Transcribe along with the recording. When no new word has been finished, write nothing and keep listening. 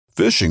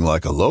Fishing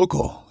like a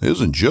local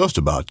isn't just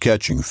about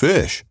catching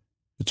fish.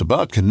 It's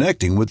about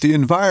connecting with the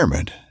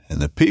environment and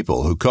the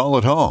people who call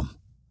it home.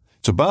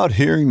 It's about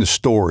hearing the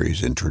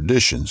stories and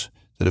traditions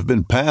that have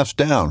been passed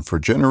down for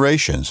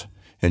generations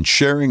and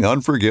sharing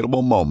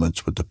unforgettable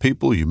moments with the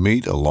people you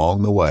meet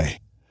along the way.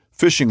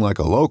 Fishing like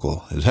a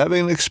local is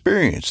having an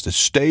experience that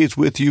stays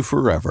with you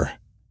forever.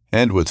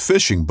 And with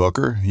Fishing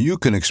Booker, you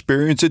can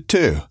experience it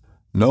too,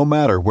 no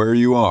matter where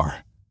you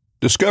are.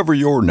 Discover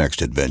your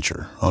next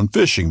adventure on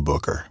Fishing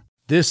Booker.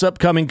 This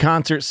upcoming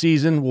concert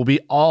season will be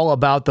all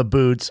about the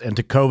boots, and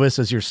Tecovas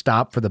is your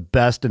stop for the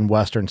best in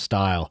Western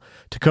style.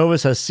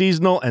 Tecovas has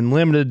seasonal and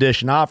limited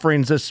edition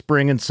offerings this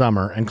spring and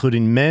summer,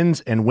 including men's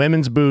and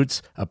women's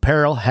boots,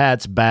 apparel,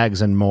 hats,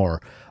 bags, and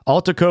more.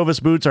 All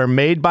Tecovas boots are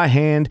made by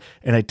hand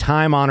in a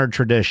time-honored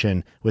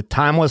tradition with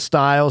timeless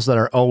styles that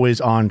are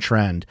always on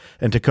trend.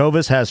 And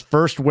Tecovas has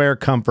first wear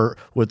comfort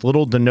with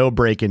little to no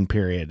break-in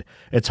period.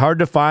 It's hard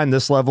to find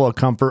this level of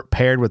comfort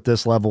paired with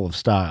this level of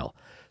style.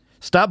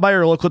 Stop by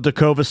your local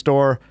Tecovas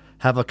store,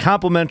 have a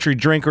complimentary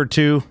drink or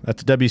two,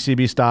 that's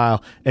WCB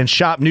style, and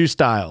shop new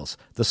styles.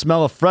 The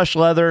smell of fresh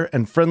leather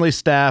and friendly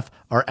staff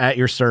are at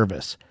your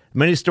service.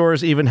 Many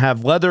stores even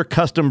have leather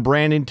custom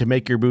branding to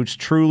make your boots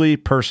truly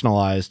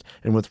personalized.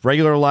 And with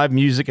regular live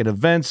music and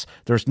events,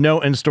 there's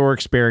no in-store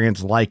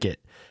experience like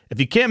it.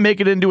 If you can't make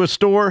it into a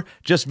store,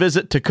 just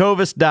visit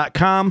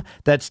tecovas.com.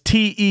 That's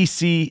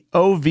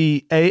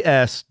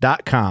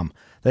TECOVAS.com.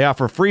 They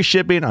offer free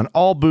shipping on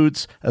all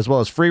boots, as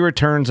well as free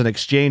returns and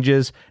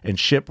exchanges, and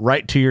ship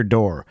right to your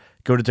door.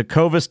 Go to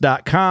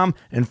tecovas.com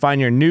and find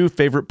your new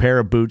favorite pair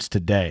of boots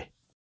today.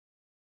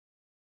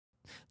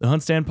 The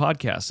Hunt Stand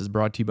Podcast is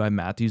brought to you by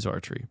Matthews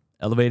Archery,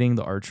 elevating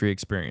the archery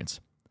experience.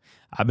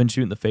 I've been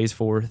shooting the Phase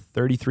 4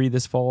 33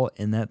 this fall,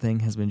 and that thing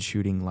has been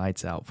shooting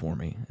lights out for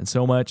me. And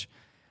so much,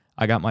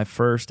 I got my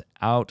first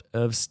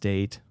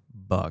out-of-state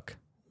buck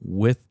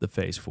with the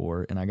Phase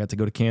 4, and I got to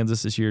go to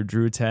Kansas this year,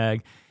 drew a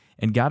tag,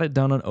 and got it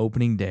done on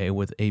opening day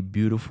with a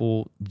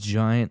beautiful,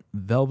 giant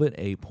velvet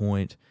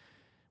 8-point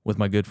with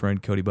my good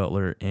friend Cody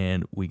Butler,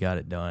 and we got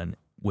it done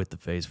with the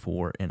Phase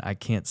 4, and I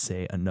can't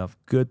say enough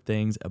good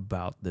things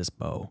about this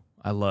bow.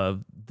 I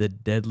love the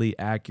deadly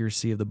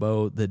accuracy of the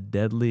bow, the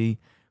deadly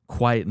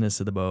quietness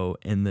of the bow,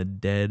 and the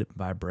dead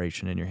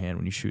vibration in your hand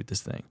when you shoot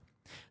this thing.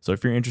 So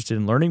if you're interested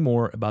in learning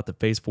more about the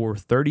Phase 4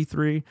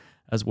 33,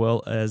 as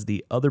well as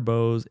the other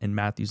bows in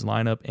Matthews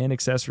lineup and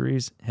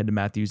accessories, head to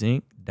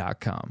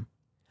MatthewsInc.com.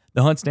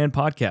 The Hunt Stand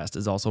Podcast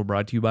is also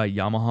brought to you by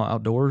Yamaha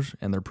Outdoors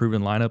and their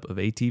proven lineup of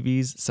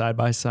ATVs,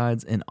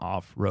 side-by-sides, and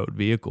off-road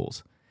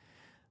vehicles.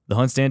 The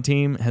Hunt Stand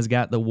team has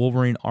got the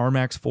Wolverine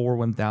RMAX 4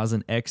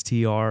 1000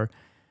 XTR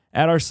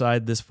at our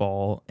side this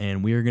fall,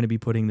 and we are going to be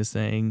putting this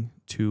thing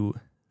to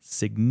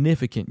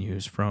significant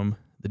use from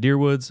the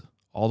Deerwoods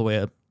all the way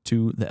up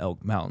to the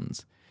Elk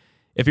Mountains.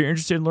 If you're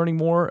interested in learning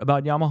more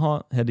about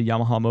Yamaha, head to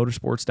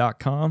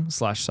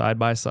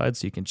yamahamotorsports.com/side-by-side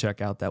so you can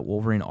check out that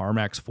Wolverine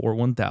RMAX 4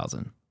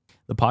 1000.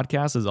 The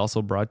podcast is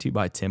also brought to you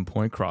by 10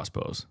 Point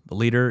Crossbows, the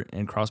leader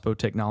in crossbow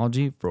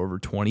technology for over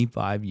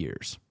 25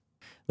 years.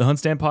 The Hunt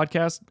Stand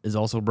Podcast is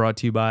also brought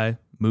to you by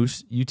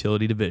Moose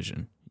Utility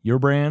Division, your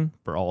brand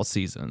for all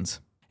seasons.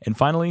 And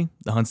finally,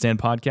 the Hunt Stand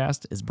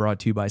Podcast is brought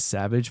to you by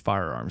Savage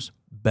Firearms.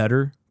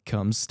 Better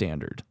comes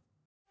standard.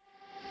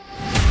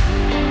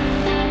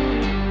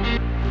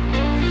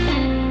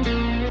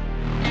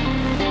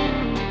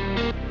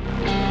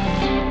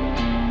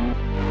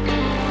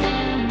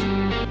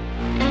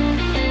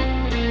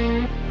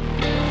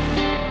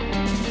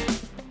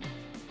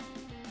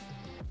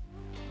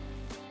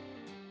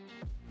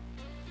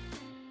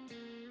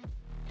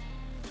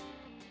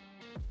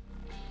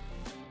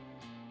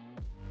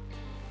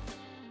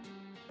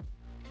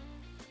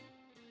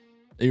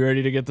 Are you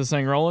ready to get this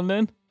thing rolling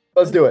then?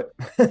 Let's do it.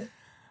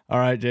 All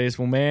right, Jace.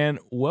 Well, man,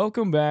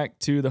 welcome back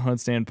to the Hunt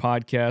Stand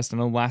Podcast. I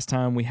know last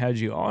time we had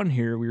you on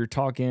here, we were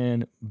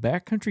talking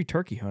backcountry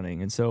turkey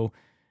hunting. And so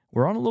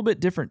we're on a little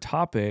bit different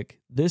topic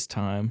this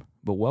time,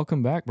 but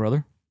welcome back,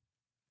 brother.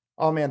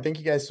 Oh man, thank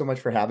you guys so much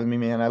for having me,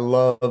 man. I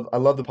love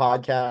the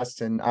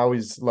podcast, and I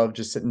always love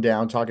just sitting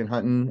down, talking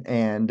hunting,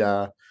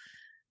 and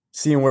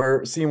seeing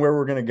where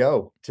we're gonna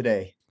go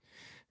today.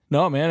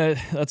 No, man,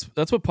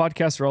 that's what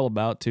podcasts are all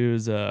about too,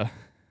 is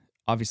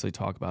obviously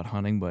talk about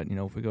hunting, but you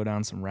know, if we go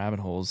down some rabbit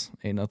holes,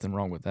 ain't nothing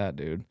wrong with that,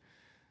 dude.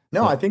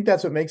 No, I think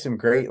that's what makes them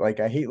great. Like,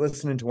 I hate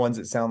listening to ones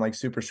that sound like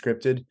super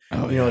scripted.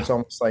 It's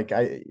almost like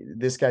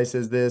this guy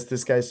says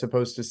this guy's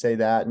supposed to say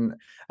that. And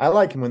I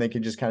like them when they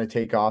can just kind of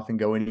take off and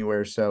go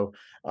anywhere. So,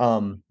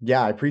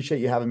 yeah, I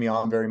appreciate you having me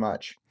on very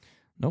much.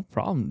 No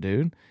problem,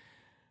 dude.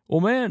 Well,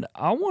 man,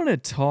 I want to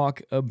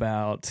talk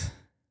about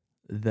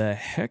the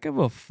heck of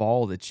a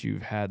fall that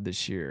you've had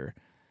this year.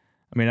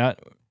 I mean, I've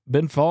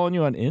been following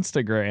you on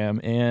Instagram,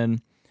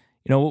 and,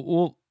 you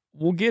know,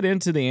 we'll get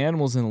into the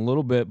animals in a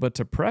little bit, but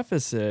to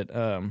preface it,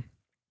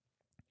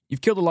 you've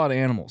killed a lot of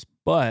animals,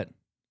 but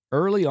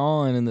early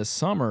on in the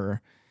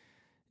summer,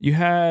 you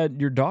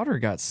had your daughter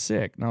got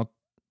sick. Now,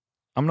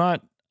 I'm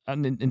not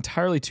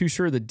entirely too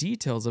sure of the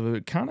details of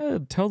it. Kind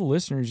of tell the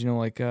listeners, you know,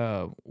 like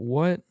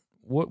what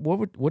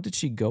What did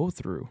she go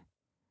through?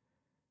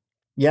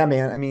 Yeah,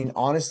 man. I mean,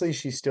 honestly,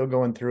 she's still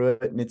going through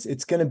it, and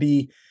it's gonna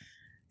be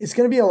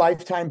a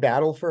lifetime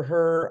battle for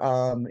her.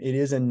 It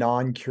is a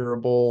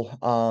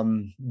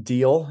non-curable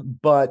deal,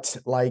 but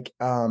like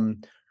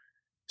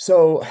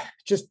so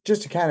just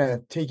to kind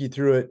of take you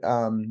through it,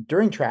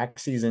 during track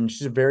season,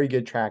 she's a very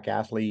good track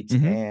athlete,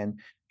 Mm-hmm. and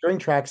during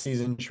track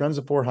season, she runs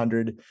a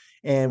 400,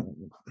 and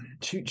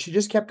she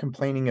just kept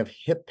complaining of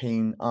hip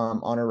pain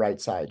on her right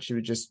side. She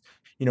would just,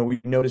 we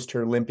noticed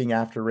her limping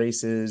after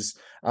races.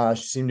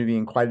 She seemed to be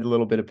in quite a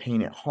little bit of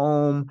pain at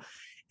home.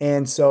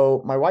 And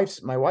so my wife's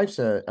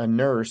a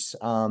nurse,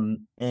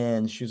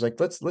 and she was like,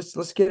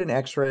 let's get an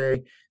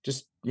X-ray,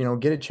 just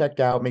get it checked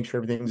out, make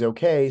sure everything's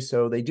okay.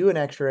 So they do an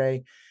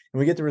X-ray, and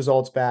we get the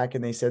results back,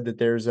 and they said that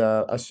there's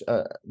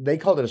they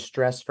called it a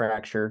stress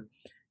fracture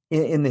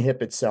in the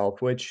hip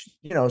itself, which,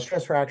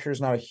 stress fracture is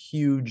not a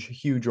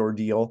huge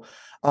ordeal.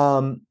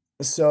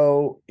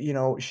 So,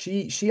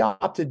 she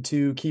opted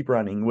to keep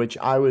running, which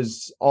I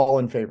was all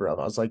in favor of.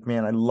 I was like,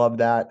 man, I love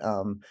that.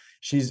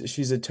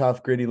 She's a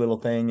tough, gritty little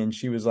thing. And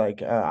she was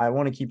like, I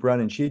want to keep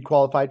running. She had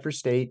qualified for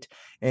state,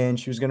 and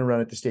she was going to run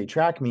at the state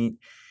track meet.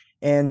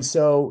 And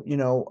so,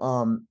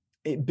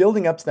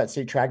 building up to that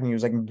state track meet,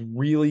 was like,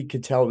 really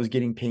could tell it was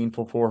getting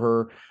painful for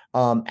her.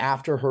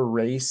 After her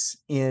race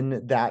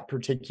in that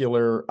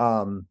particular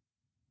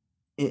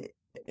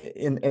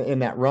in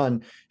that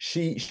run,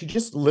 she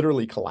just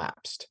literally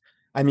collapsed.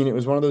 I mean, it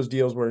was one of those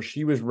deals where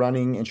she was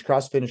running and she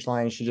crossed the finish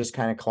line, and she just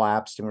kind of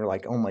collapsed, and we are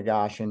like, oh my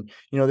gosh. And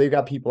they've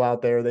got people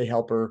out there, they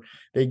help her,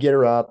 they get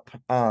her up,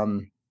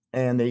 and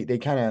they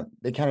kind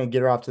of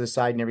get her off to the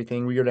side and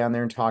everything. We go down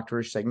there and talk to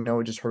her. She's like,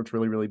 no, it just hurts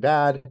really, really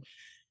bad.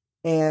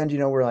 And,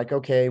 we're like,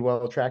 okay,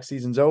 well, track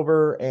season's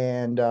over,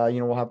 and,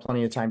 we'll have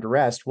plenty of time to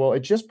rest. Well,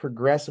 it just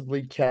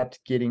progressively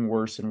kept getting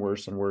worse and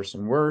worse and worse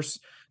and worse.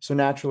 So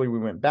naturally, we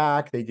went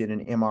back. They did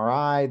an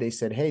MRI. They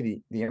said, hey,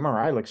 the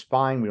MRI looks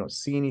fine. We don't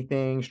see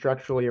anything.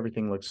 Structurally,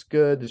 everything looks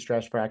good. The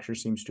stress fracture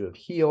seems to have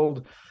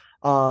healed.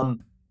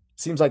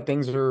 Seems like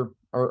things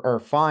are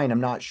fine. I'm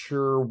not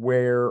sure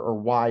where or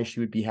why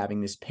she would be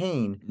having this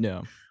pain.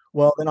 No.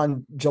 Well, then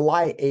on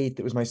July 8th,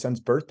 it was my son's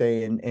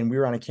birthday, and we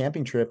were on a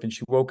camping trip, and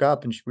she woke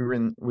up, and we were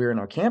in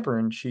our camper,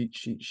 and she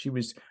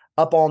was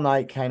up all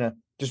night, kind of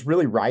just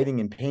really writhing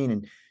in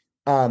pain.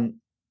 And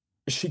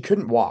she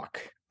couldn't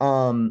walk.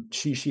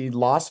 She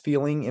lost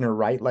feeling in her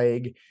right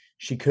leg.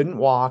 She couldn't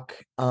walk.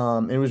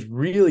 It was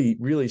really,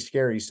 really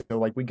scary. So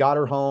like, we got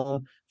her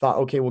home, thought,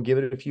 okay, we'll give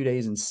it a few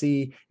days and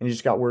see. And it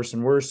just got worse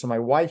and worse. So my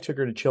wife took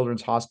her to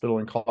Children's Hospital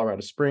in Colorado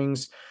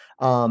Springs.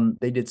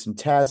 They did some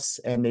tests,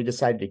 and they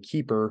decided to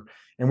keep her.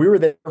 And we were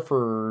there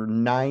for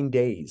 9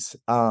 days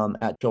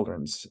at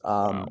Children's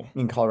Wow.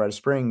 in Colorado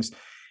Springs.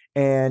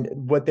 And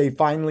what they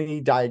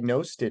finally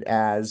diagnosed it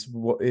as,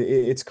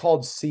 it's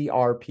called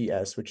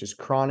CRPS, which is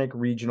chronic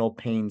regional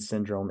pain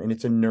syndrome. And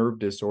it's a nerve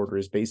disorder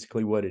is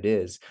basically what it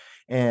is.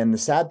 And the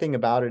sad thing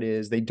about it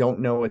is they don't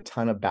know a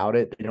ton about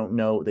it. They don't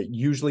know that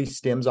usually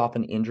stems off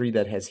an injury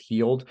that has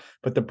healed,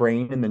 but the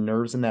brain and the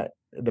nerves in that,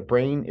 the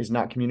brain is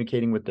not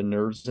communicating with the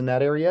nerves in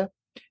that area.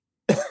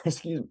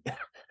 Excuse me.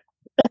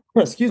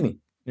 Excuse me.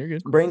 You're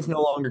good. Brain's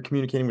no longer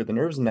communicating with the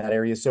nerves in that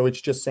area. So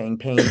it's just saying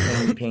pain.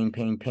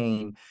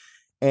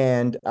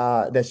 And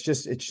it's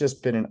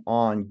just been an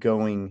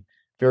ongoing,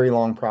 very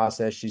long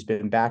process. She's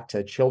been back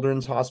to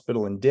Children's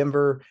Hospital in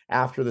Denver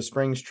after the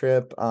Springs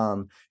trip.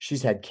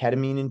 She's had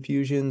ketamine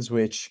infusions,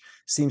 which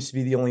seems to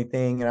be the only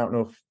thing. And I don't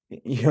know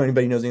if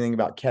anybody knows anything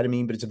about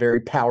ketamine, but it's a very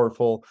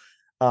powerful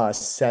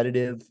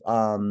sedative.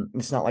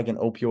 It's not like an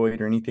opioid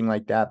or anything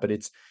like that, but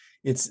it's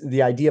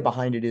the idea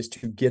behind it is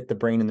to get the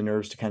brain and the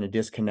nerves to kind of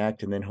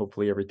disconnect, and then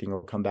hopefully everything will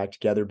come back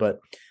together. But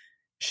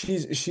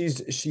she's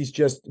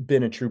just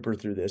been a trooper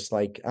through this.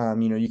 Like,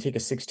 you take a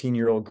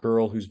 16-year-old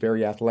girl who's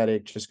very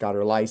athletic, just got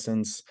her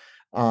license,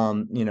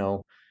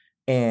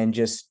 and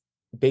just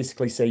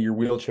basically say you're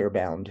wheelchair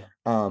bound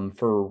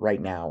for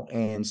right now.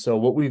 And so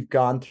what we've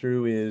gone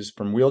through is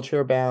from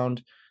wheelchair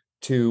bound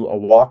to a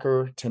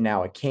walker to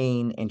now a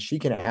cane. And she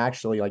can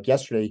actually, like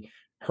yesterday,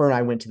 her and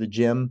I went to the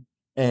gym,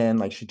 and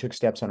like, she took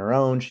steps on her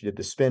own. She did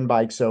the spin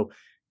bike. So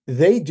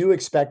they do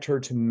expect her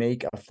to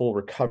make a full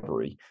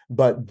recovery,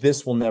 but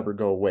this will never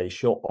go away.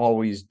 She'll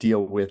always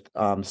deal with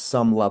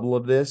some level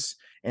of this,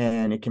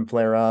 and it can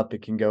flare up,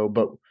 it can go,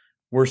 but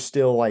we're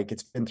still like,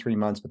 it's been 3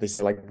 months, but they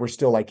say like, we're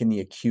still like in the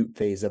acute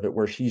phase of it,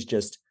 where she's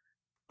just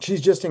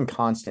in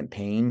constant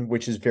pain,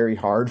 which is very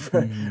hard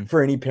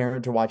for any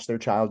parent to watch their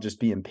child just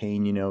be in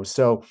pain.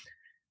 So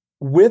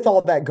with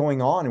all that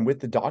going on, and with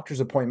the doctor's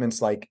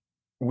appointments, like,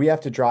 we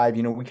have to drive,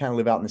 we kind of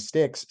live out in the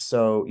sticks.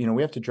 So,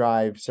 we have to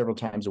drive several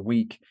times a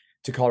week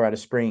to Colorado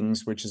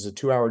Springs, which is a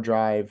 2-hour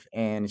drive.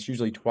 And it's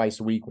usually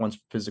twice a week, once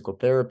for physical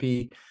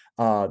therapy.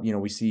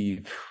 We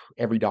see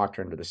every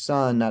doctor under the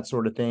sun, that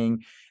sort of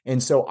thing.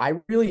 And so I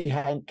really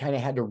had to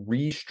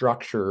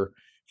restructure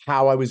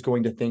how I was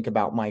going to think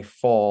about my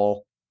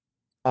fall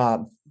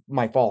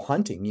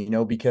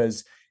hunting,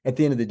 because at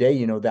the end of the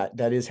day,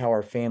 that is how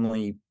our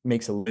family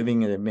makes a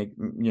living,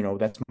 and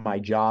that's my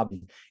job.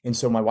 And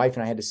so my wife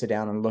and I had to sit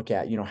down and look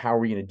at, how are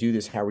we going to do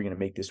this? How are we going to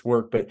make this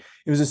work? But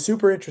it was a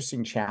super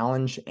interesting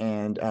challenge.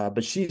 And,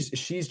 but she's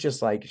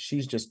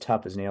just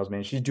tough as nails,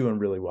 man. She's doing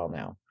really well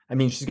now. I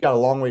mean, she's got a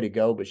long way to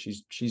go, but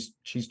she's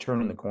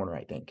turning the corner,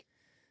 I think.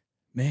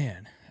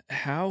 Man,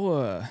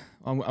 how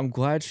I'm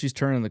glad she's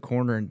turning the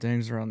corner and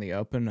things are on the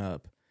up and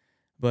up.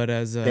 But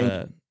as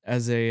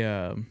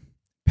a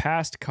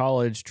past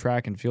college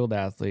track and field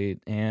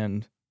athlete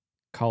and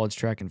college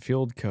track and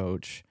field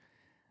coach,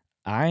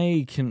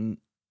 I can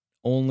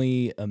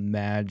only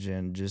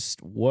imagine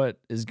just what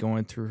is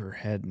going through her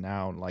head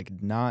now, like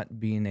not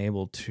being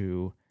able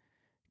to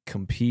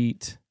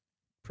compete,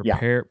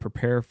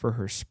 prepare for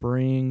her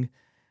spring.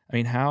 I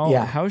mean, how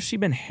has she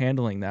been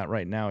handling that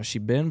right now? Has she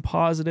been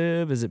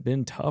positive? Has it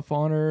been tough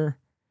on her?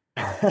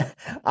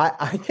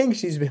 I think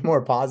she's been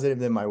more positive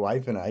than my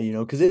wife and I,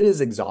 because it is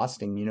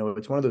exhausting.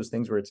 It's one of those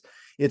things where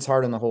it's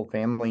hard on the whole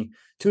family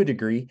to a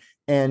degree.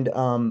 And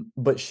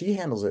but she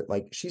handles it,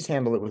 like she's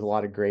handled it with a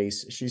lot of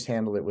grace. She's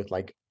handled it with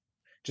like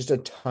just a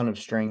ton of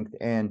strength.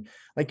 And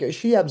like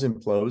she ebbs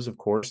and flows, of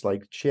course.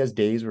 Like she has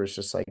days where it's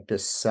just like,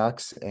 this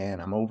sucks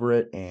and I'm over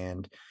it.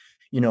 And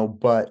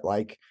but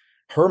like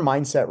her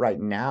mindset right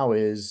now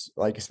is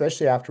like,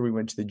 especially after we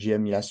went to the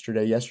gym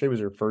yesterday. Yesterday was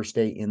her first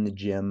day in the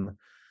gym.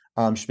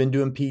 She's been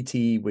doing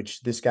PT,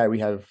 which this guy we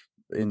have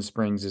in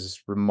Springs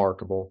is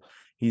remarkable.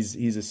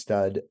 He's a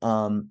stud.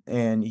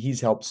 And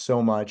he's helped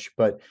so much.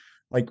 But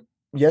like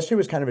yesterday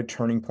was kind of a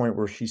turning point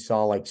where she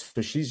saw, like,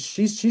 so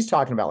she's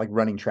talking about like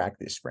running track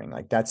this spring.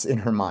 Like that's in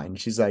her mind.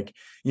 She's like,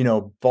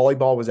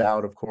 volleyball was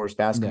out, of course,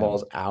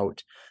 basketball's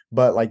out,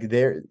 but like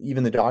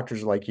even the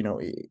doctors are like,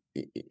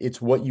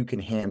 it's what you can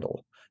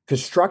handle.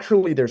 Because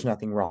structurally, there's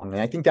nothing wrong.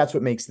 And I think that's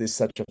what makes this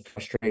such a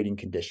frustrating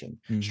condition.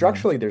 Mhm.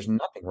 Structurally, there's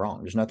nothing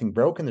wrong. There's nothing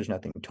broken. There's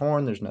nothing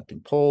torn. There's nothing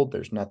pulled.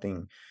 There's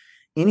nothing,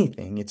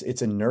 anything.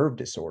 It's a nerve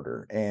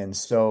disorder. And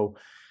so,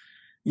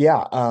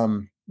 yeah.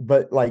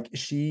 But like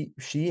she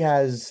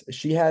has,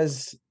 she's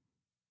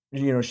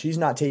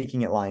not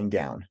taking it lying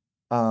down,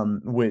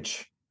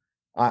 which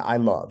I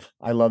love.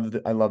 I love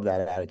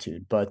that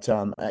attitude. But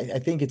I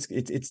think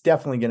it's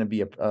definitely going to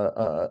be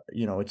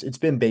it's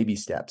been baby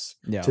steps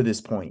to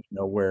this point,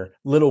 where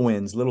little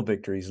wins, little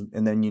victories,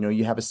 and then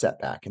you have a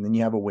setback, and then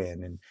you have a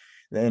win,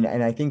 and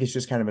I think it's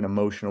just kind of an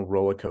emotional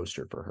roller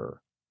coaster for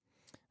her.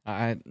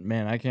 I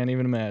can't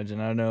even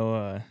imagine. I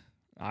know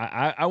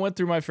I went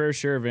through my fair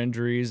share of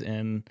injuries,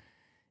 and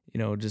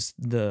just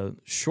the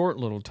short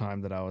little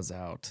time that I was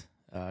out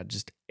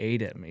just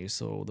ate at me.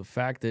 So the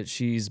fact that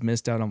she's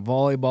missed out on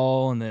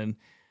volleyball, and then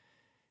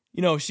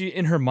she,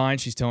 in her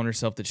mind, she's telling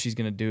herself that she's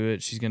gonna do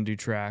it, she's gonna do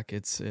track.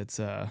 It's that's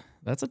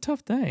a tough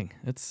thing.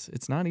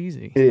 It's not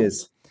easy.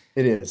 It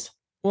is.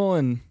 Well,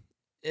 and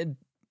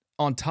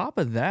on top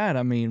of that,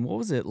 I mean, what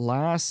was it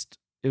last?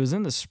 It was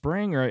in the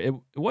spring, or it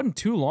wasn't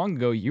too long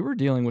ago. You were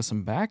dealing with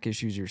some back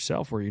issues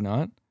yourself, were you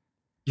not?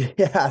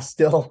 Yeah,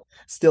 still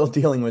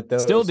dealing with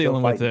those. Still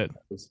dealing with it.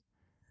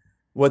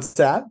 What's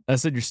that? I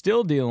said you're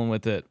still dealing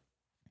with it.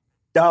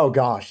 Oh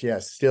gosh,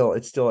 yes.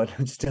 It's still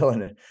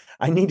in it.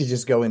 I need to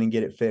just go in and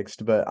get it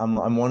fixed, but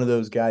I'm one of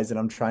those guys that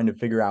I'm trying to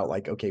figure out,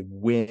 like, okay,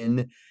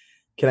 when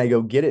can I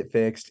go get it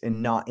fixed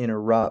and not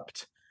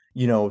interrupt,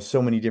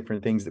 so many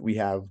different things that we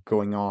have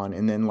going on.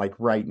 And then like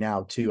right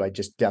now too, I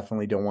just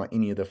definitely don't want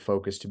any of the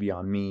focus to be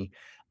on me.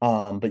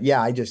 But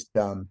yeah, I just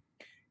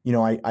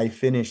I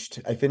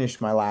finished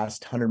my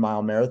last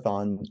 100-mile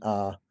marathon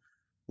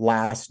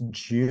last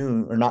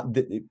June, or not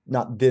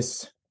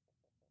this,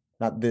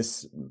 I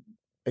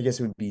guess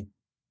it would be,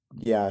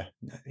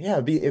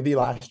 it'd be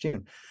last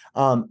June.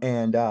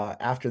 And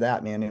after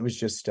that, man, it was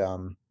just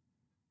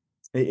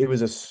it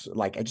was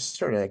like I just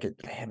started, like,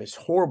 I had this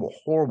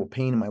horrible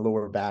pain in my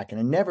lower back,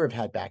 and I never have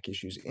had back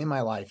issues in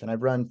my life. And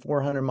I've run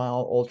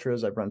 400-mile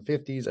ultras, I've run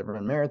 50s, I've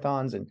run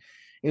marathons, and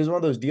it was one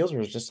of those deals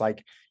where it's just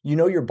like,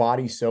 your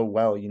body so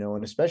well,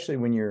 and especially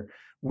when you're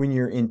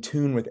in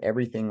tune with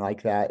everything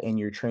like that, and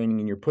you're training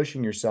and you're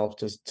pushing yourself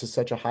to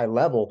such a high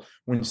level,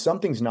 when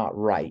something's not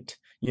right,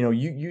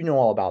 you know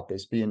all about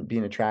this,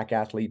 being a track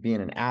athlete,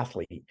 being an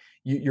athlete,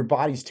 your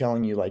body's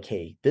telling you like,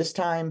 hey, this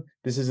time,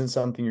 this isn't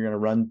something you're going to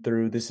run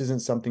through. This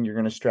isn't something you're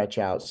going to stretch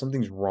out.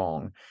 Something's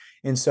wrong.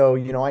 And so,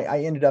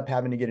 I ended up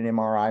having to get an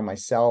MRI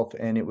myself,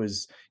 and it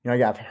was, I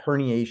got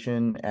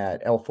herniation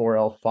at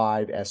L4,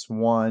 L5,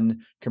 S1,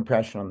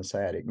 compression on the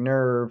sciatic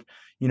nerve,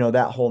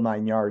 that whole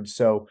 9 yards.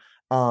 So,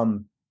 I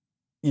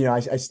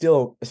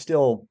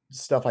still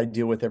stuff I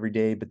deal with every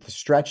day, but the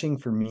stretching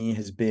for me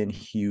has been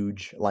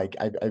huge. Like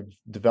I've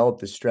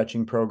developed this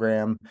stretching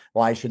program.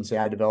 Well, I shouldn't say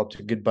I developed.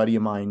 A good buddy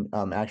of mine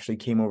actually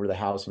came over to the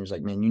house and was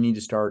like, man, you need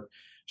to start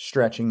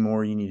stretching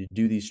more. You need to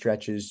do these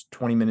stretches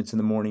 20 minutes in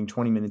the morning,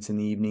 20 minutes in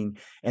the evening.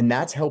 And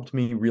that's helped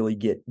me really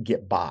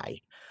get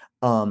by.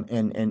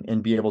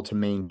 And be able to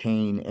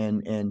maintain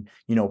and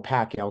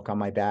pack elk on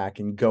my back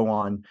and go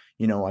on,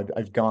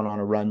 I've gone on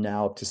a run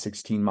now up to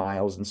 16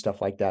 miles and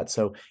stuff like that.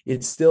 So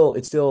it's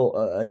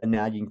still a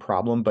nagging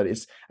problem, but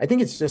I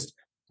think it's just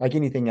like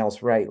anything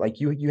else, right?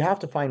 Like you have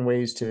to find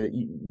ways to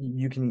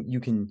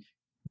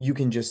you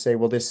can just say,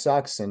 well, this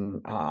sucks, and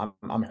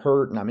I'm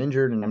hurt and I'm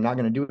injured and I'm not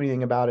going to do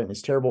anything about it and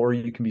it's terrible. Or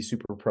you can be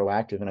super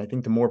proactive. And I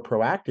think the more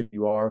proactive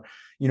you are,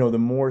 the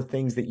more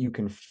things that you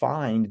can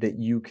find that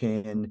you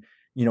can,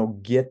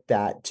 get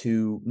that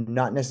to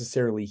not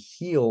necessarily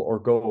heal or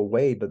go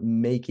away, but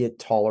make it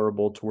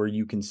tolerable to where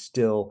you can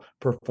still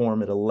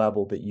perform at a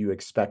level that you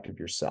expect of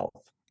yourself.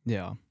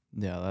 Yeah.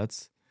 Yeah.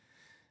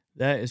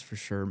 That is for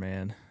sure,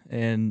 man.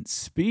 And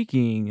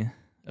speaking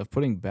of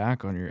putting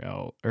back on your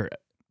elk, or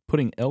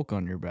putting elk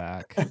on your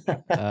back,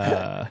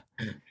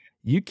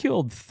 you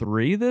killed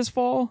 3 this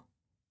fall?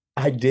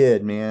 I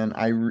did, man.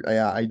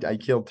 I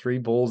killed 3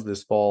 bulls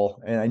this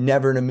fall, and I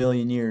never in a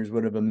million years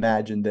would have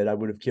imagined that I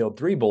would have killed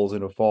 3 bulls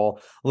in a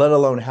fall, let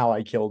alone how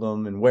I killed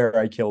them and where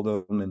I killed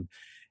them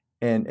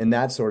and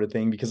that sort of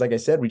thing. Because like I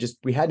said,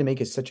 we had to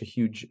make such a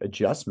huge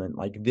adjustment.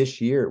 Like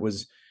this year, it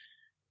was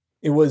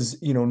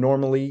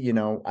normally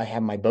I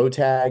have my bow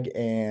tag,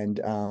 and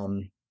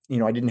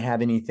I didn't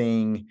have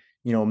anything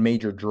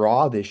major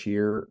draw this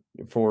year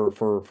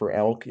for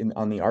elk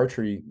on the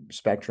archery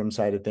spectrum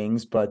side of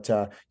things. But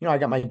I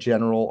got my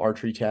general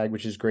archery tag,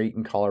 which is great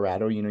in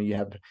Colorado. You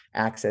have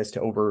access to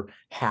over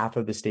half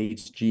of the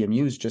state's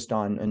GMUs just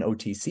on an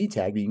OTC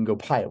tag that you can go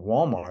buy at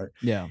Walmart.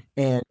 Yeah.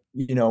 And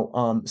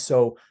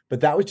but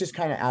that was just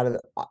kind of out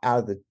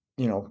of the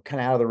kind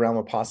of out of the realm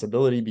of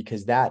possibility,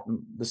 because the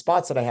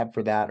spots that I have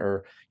for that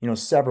are,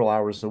 several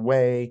hours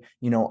away.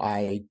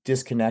 I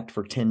disconnect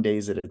for 10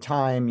 days at a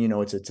time.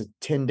 It's a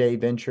 10-day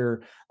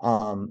venture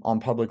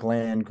on public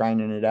land,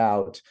 grinding it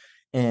out.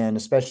 And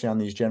especially on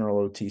these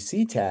general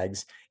OTC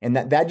tags. And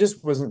that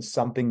just wasn't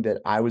something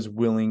that I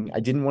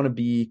didn't want to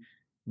be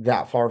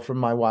that far from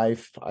my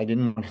wife. I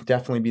didn't want to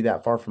definitely be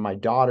that far from my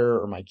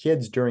daughter or my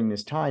kids during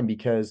this time,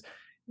 because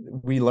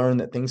we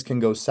learned that things can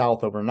go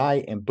south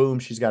overnight, and boom,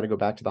 she's got to go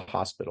back to the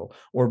hospital,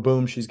 or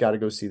boom, she's got to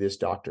go see this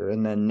doctor.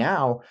 And then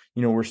now,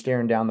 we're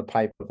staring down the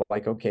pipe of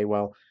like, okay,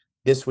 well,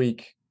 this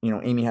week,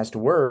 Amy has to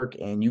work,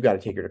 and you got to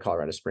take her to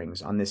Colorado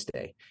Springs on this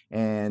day.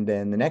 And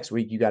then the next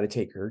week you got to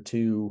take her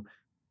to,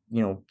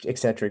 et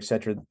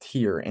cetera,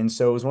 here. And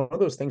so it was one of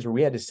those things where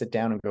we had to sit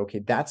down and go, okay,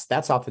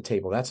 that's off the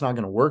table. That's not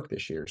going to work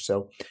this year.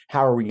 So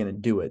how are we going to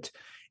do it?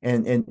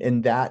 And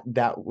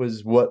that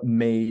was what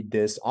made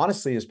this,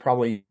 honestly, is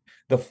probably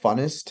the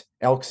funnest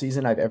elk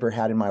season I've ever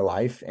had in my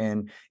life.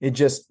 And it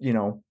just,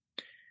 man,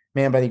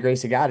 by the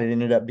grace of God, it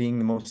ended up being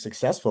the most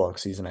successful elk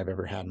season I've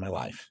ever had in my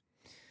life.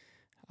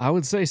 I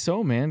would say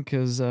so, man,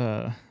 because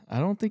I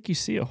don't think you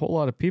see a whole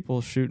lot of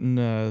people shooting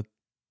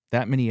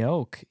that many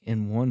elk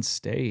in one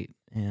state.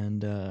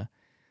 And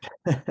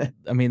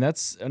I mean,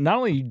 that's not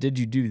only did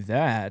you do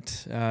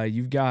that,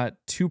 you've got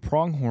 2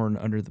 pronghorn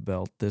under the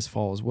belt this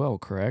fall as well,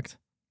 correct?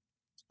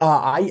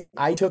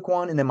 I took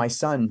one, and then my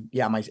son,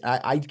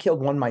 I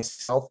killed one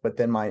myself, but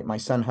then my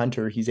son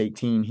Hunter, he's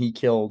 18, he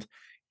killed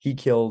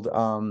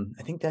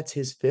I think that's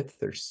his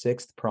 5th or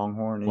 6th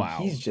pronghorn. And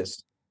Wow.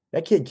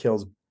 that kid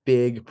kills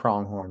big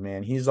pronghorn,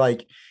 man. He's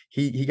like,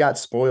 he got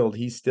spoiled.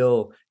 He's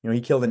still,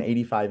 he killed an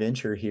 85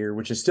 incher here,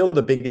 which is still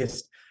the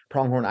biggest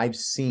pronghorn I've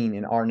seen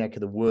in our neck of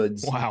the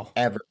woods Wow.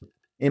 ever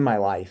in my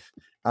life.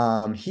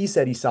 He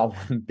said he saw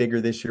one bigger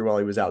this year while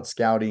he was out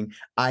scouting.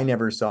 I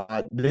never saw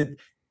it.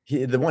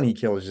 The one he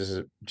killed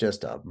is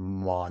just a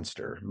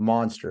monster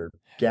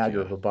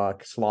gagger of a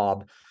buck,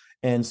 slob.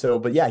 And so,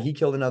 but yeah, he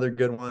killed another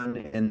good one.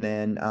 And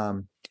then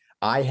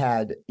I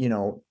had,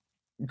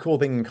 cool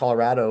thing in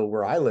Colorado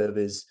where I live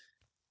is,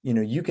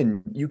 you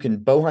can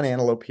bow hunt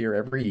antelope here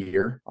every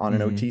year on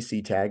an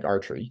OTC tag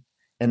archery,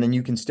 and then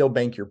you can still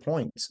bank your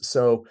points.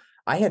 So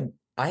I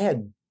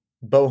had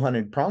bow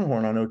hunted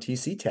pronghorn on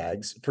OTC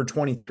tags for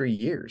 23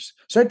 years.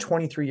 So I had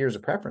 23 years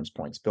of preference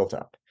points built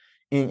up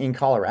in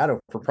Colorado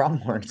for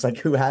pronghorn. It's like,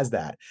 who has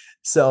that?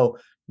 So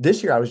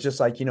this year I was just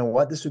like, you know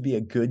what, this would be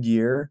a good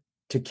year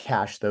to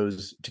cash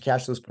those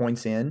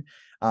points in.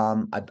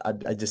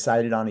 I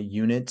decided on a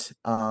unit.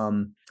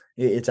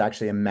 It's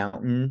actually a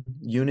mountain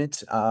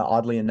unit.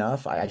 Oddly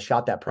enough, I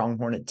shot that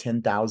pronghorn at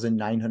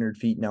 10,900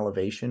 feet in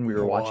elevation. We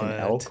were watching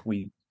elk.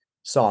 We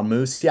saw a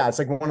moose. Yeah, it's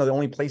like one of the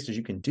only places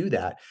you can do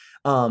that.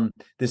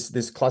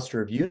 This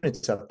cluster of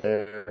units up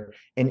there,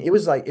 and it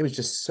was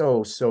just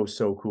so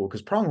cool,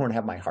 because pronghorn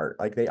have my heart,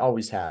 like they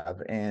always have.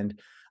 And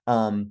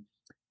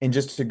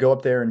just to go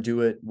up there and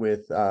do it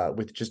with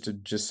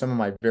just some of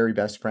my very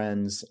best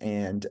friends,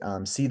 and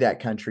see that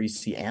country,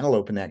 see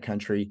antelope in that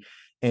country,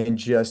 and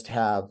just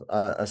have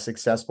a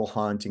successful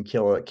hunt and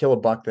kill a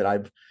buck that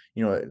I've,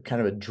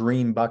 kind of a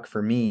dream buck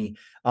for me.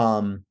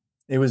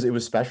 It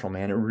was special,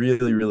 man. It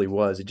really, really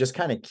was. It just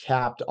kind of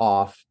capped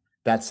off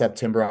that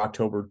September,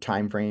 October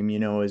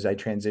timeframe, as I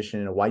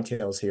transition into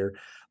whitetails here.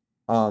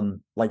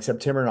 Like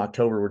September and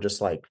October were just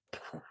like,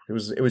 it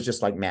was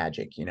just like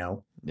magic,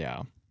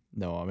 Yeah.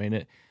 No, I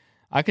mean,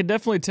 I could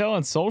definitely tell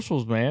on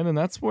socials, man. And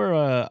that's where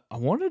I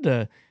wanted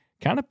to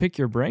kind of pick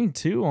your brain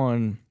too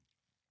on,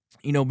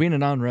 being a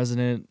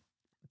non-resident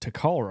to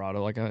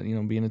Colorado, like,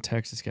 being a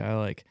Texas guy,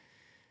 like,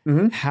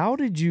 Mhm. How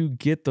did you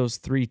get those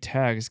 3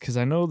 tags? Because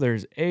I know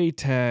there's A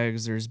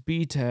tags, there's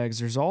B tags,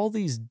 there's all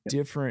these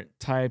different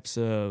types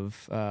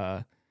of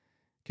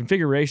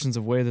configurations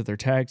of way that their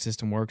tag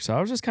system works. So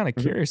I was just kind of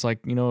Mhm. curious, like,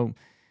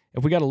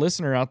 if we got a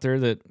listener out there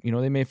that,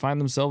 they may find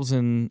themselves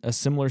in a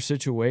similar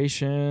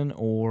situation,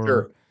 or,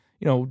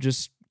 Sure.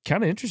 just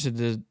kind of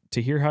interested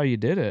to hear how you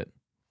did it.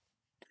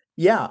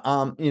 Yeah,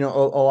 a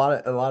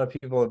lot of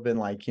people have been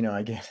like,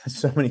 I get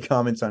so many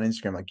comments on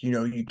Instagram like,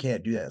 you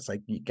can't do that. It's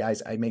like, "You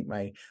guys, I make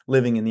my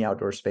living in the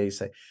outdoor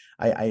space.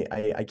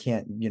 I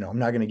can't, I'm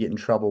not gonna get in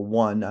trouble.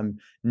 One, I'm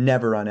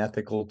never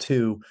unethical.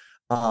 Two,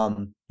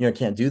 I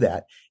can't do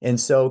that." And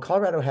so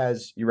Colorado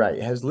has, you're right,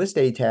 it has list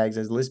A tags,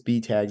 has list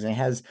B tags, and it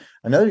has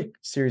another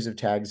series of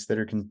tags that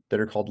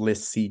are called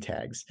list C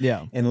tags.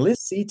 Yeah. And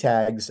list C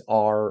tags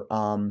are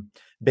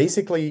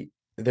basically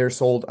they're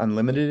sold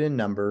unlimited in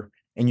number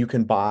and you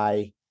can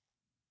buy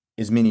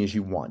as many as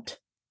you want.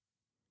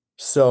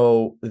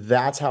 So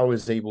that's how I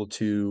was able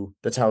to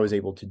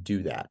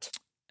do that.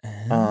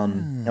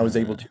 I was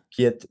able to Ah,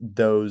 get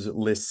those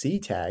list C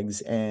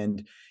tags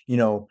and,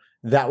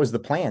 that was the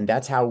plan.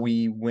 That's how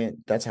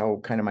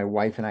kind of my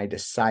wife and I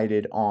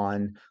decided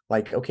on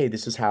like, okay,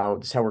 this is how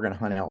we're gonna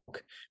hunt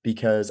elk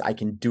because I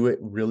can do it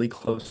really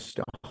close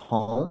to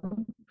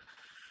home.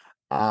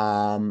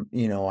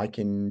 I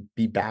can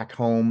be back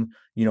home,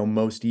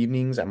 most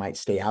evenings. I might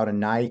stay out a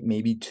night,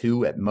 maybe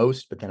two at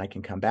most, but then I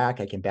can come back.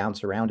 I can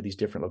bounce around to these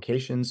different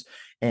locations.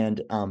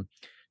 And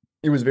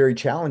it was very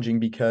challenging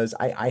because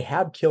I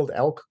have killed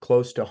elk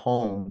close to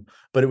home,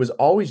 but it was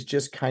always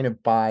just kind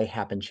of by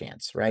happen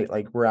chance, right?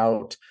 Like we're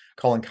out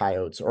calling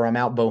coyotes, or I'm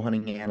out bow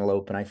hunting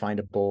antelope and I find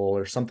a bull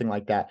or something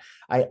like that.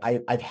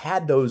 I've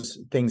had those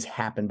things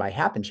happen by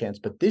happen chance,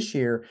 but this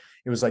year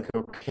it was like,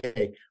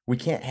 okay, we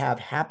can't have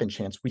happen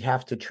chance. We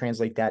have to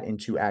translate that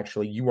into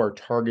actually you are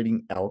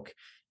targeting elk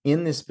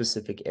in this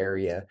specific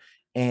area,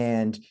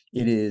 and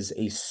it is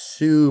a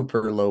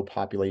super low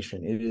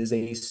population. It is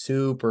a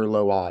super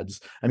low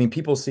odds. I mean,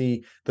 people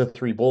see the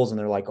three bulls and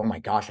they're like, "Oh my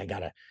gosh, I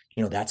gotta,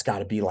 that's got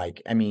to be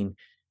like." I mean,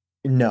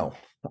 no,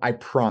 I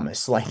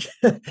promise. Like,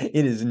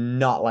 it is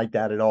not like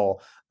that at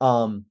all.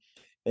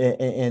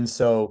 And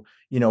so,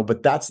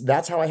 but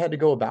that's how I had to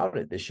go about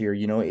it this year.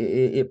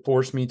 It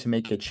forced me to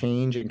make a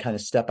change and kind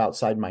of step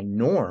outside my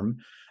norm.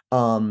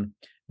 Um,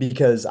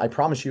 because I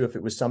promise you, if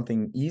it was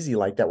something easy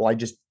like that, well,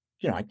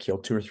 I kill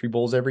two or three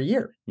bulls every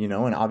year, and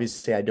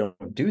obviously I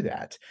don't do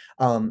that.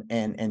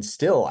 And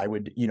still I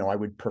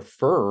would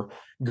prefer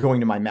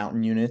going to my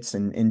mountain units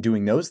and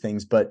doing those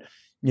things. But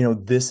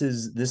this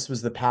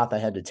was the path I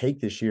had to take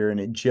this year. And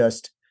it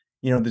just,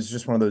 this is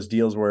just one of those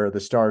deals where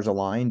the stars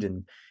aligned,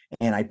 and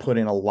I put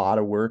in a lot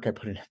of work. I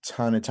put in a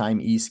ton of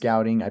time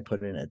e-scouting. I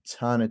put in a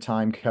ton of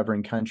time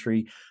covering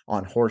country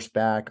on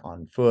horseback,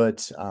 on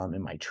foot,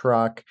 in my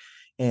truck,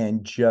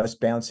 and just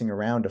bouncing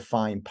around to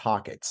find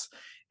pockets.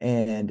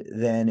 And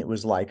then it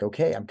was like,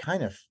 okay, I'm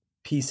kind of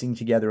piecing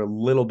together a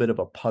little bit of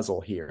a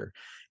puzzle here.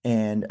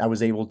 And I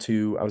was able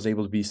to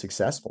be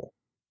successful.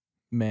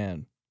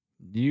 man,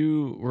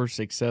 you were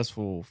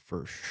successful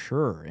for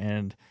sure.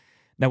 And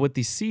now with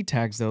these C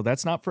tags, though,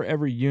 that's not for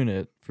every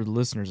unit for the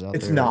listeners out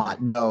It's there.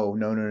 not. No,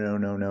 no, no, no,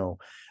 no, no.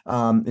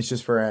 It's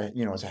just for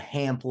it's a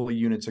handful of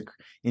units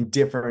in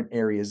different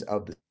areas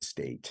of the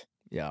state.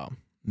 Yeah,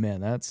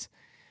 man,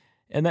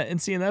 and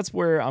that's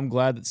where I'm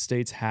glad that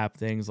states have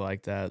things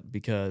like that,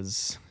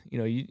 because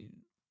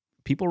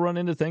people run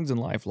into things in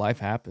life. Life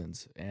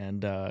happens,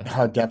 and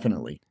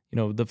Definitely.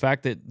 the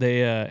fact that they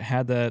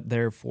had that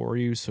there for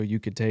you, so you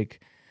could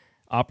take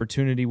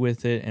opportunity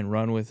with it and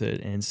run with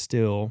it, and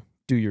still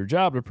do your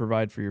job to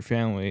provide for your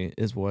family,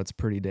 is what's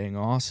pretty dang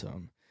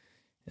awesome.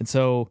 And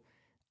so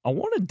I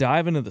want to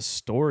dive into the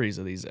stories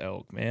of these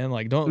elk, man.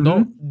 Like,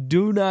 Mhm.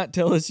 do not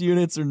tell us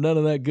units or none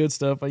of that good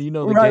stuff. You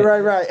know the Right, game,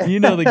 right, right. you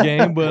know the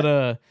game,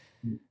 but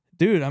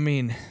dude, I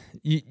mean,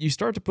 you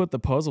start to put the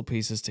puzzle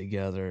pieces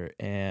together,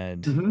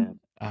 and Mhm.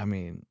 I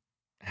mean,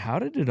 how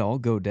did it all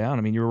go down?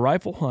 I mean, you were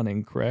rifle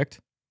hunting, correct?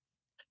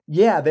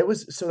 Yeah, that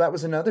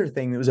was another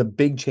thing that was a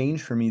big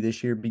change for me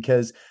this year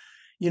because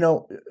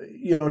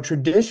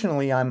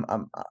traditionally I'm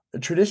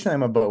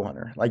a bow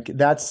hunter. Like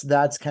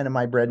that's kind of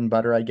my bread and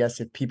butter. I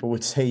guess if people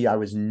would say I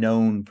was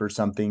known for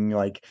something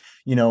like,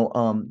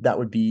 that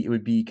would be it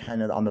would be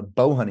kind of on the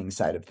bow hunting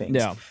side of things.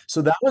 Yeah,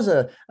 So that was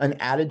an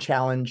added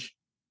challenge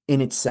in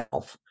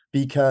itself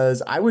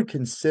because I would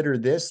consider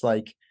this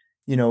like,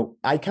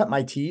 I cut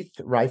my teeth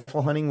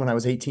rifle hunting when I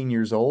was 18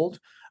 years old,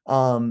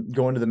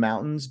 going to the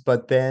mountains.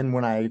 But then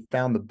when I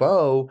found the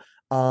bow,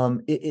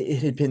 it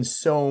had been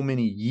so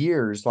many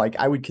years. Like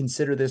I would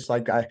consider this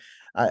like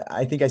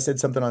I think I said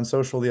something on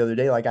social the other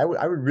day. Like I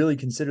would really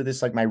consider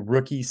this like my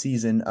rookie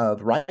season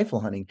of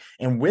rifle hunting.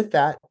 And with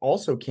that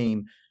also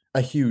came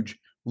a huge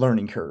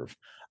learning curve.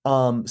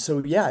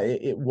 So yeah,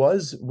 it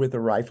was with a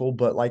rifle,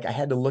 but like I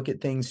had to look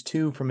at things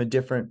too from a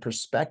different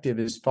perspective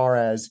as far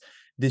as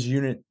these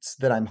units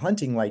that I'm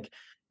hunting. Like,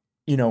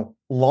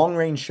 long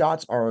range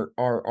shots are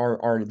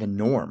the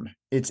norm.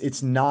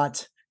 It's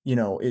not,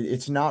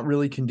 it's not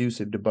really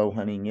conducive to bow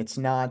hunting. It's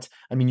not,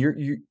 I mean,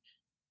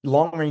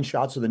 long range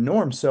shots are the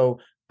norm. So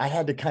I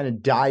had to kind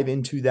of dive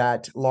into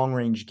that long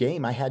range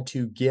game. I had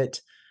to get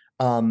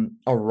a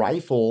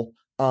rifle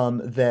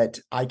that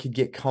I could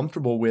get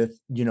comfortable with,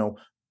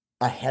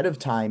 ahead of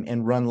time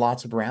and run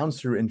lots of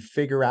rounds through and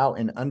figure out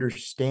and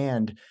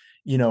understand,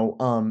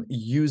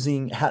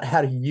 using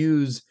how to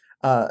use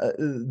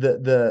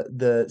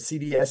the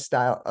CDS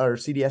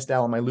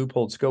style on my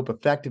loopholed scope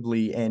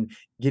effectively, and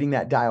getting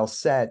that dial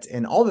set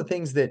and all the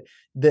things that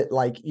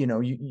like,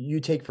 you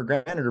take for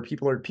granted, or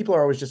people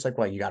are always just like,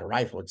 well, you got a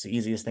rifle, it's the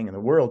easiest thing in the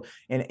world.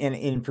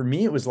 And for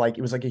me, it was like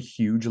a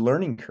huge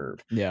learning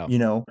curve, Yeah.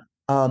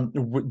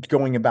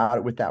 going about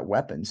it with that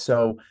weapon.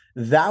 So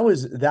that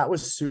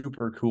was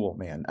super cool,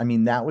 man. I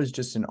mean, that was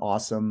just an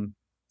awesome,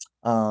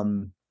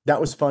 that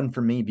was fun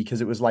for me,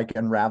 because it was like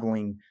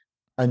unraveling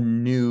a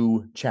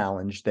new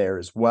challenge there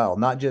as well.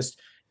 Not just,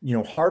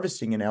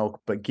 harvesting an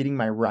elk, but getting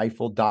my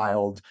rifle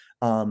dialed,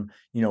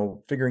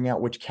 figuring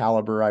out which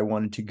caliber I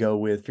wanted to go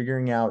with,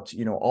 figuring out,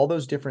 all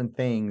those different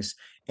things.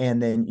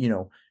 And then,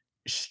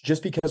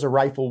 just because a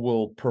rifle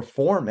will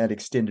perform at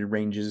extended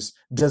ranges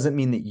doesn't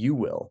mean that you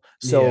will.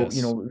 So,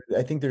 Yes.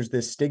 I think there's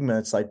this stigma.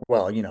 It's like,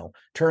 well,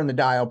 turn the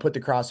dial, put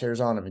the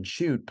crosshairs on them and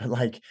shoot. But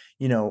like,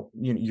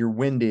 your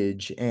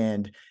windage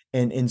and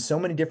so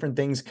many different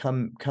things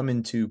come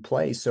into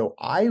play. So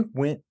I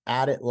went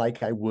at it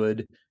like I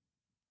would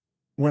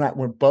when I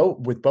went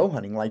bow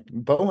hunting. Like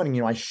bow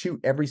hunting, I shoot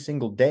every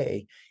single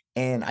day.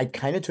 And I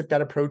kind of took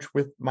that approach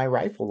with my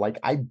rifle. Like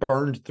I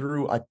burned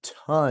through a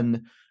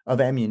ton of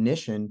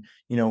ammunition,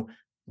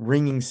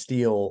 ringing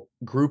steel,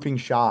 grouping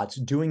shots,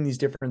 doing these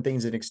different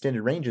things at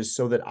extended ranges,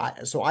 so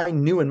I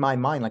knew in my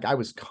mind, like I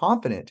was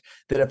confident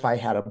that if I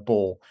had a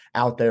bull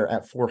out there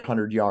at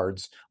 400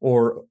 yards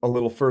or a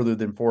little further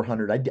than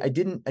 400,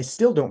 I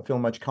still don't feel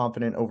much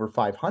confident over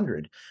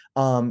 500.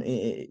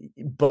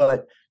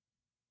 But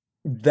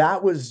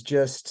that was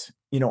just,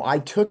 I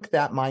took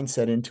that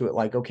mindset into it.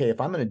 Like, okay,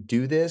 if I'm going to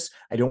do this,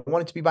 I don't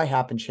want it to be by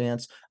happen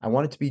chance. I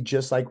want it to be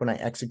just like when I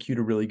execute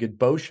a really good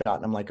bow shot.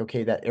 And I'm like,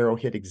 okay, that arrow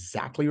hit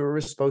exactly where it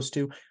was supposed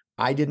to.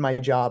 I did my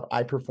job.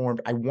 I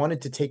performed. I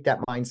wanted to take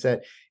that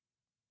mindset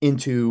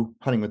into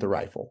hunting with a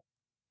rifle.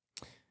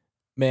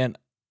 Man,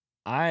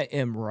 I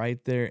am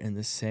right there in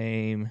the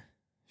same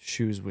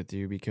shoes with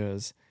you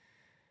because,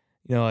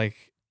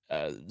 like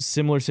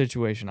similar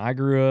situation. I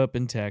grew up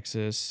in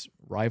Texas,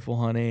 rifle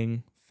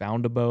hunting,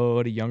 found a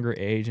bow at a younger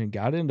age and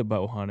got into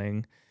bow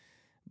hunting,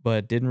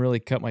 but didn't really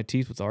cut my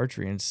teeth with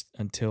archery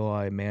until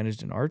I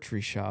managed an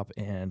archery shop.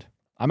 And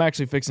I'm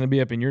actually fixing to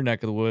be up in your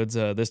neck of the woods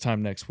this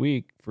time next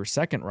week for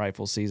second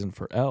rifle season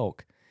for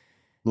elk.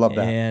 Love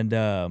that.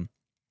 And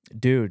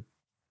dude,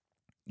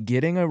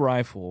 getting a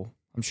rifle,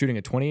 I'm shooting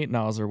a 28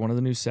 Nosler, one of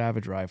the new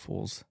Savage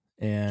rifles,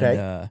 and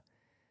Okay.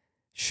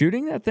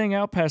 shooting that thing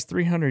out past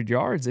 300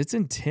 yards, it's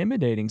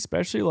intimidating,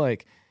 especially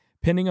like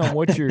depending on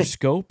what your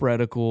scope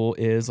reticle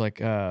is. Like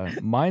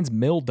mine's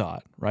mil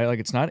dot, right? Like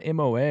it's not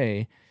MOA.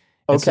 And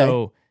Okay.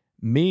 so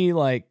me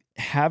like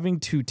having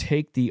to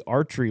take the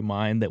archery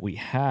mind that we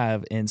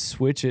have and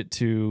switch it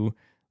to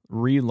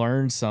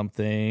relearn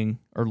something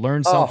or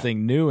learn Oh,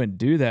 something new and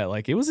do that.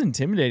 Like it was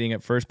intimidating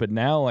at first, but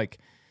now like,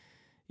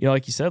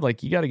 like you said,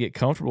 like you got to get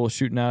comfortable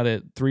shooting out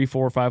at 300,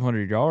 400,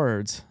 500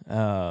 yards.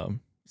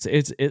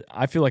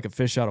 I feel like a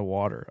fish out of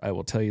water. I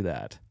will tell you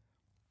that.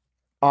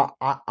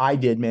 I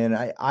did,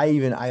 man.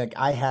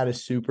 I had a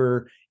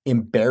super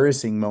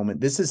embarrassing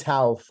moment. This is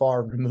how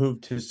far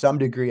removed to some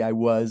degree I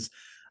was.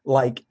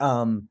 Like,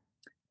 I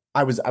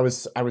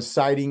was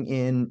sighting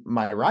in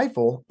my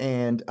rifle,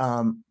 and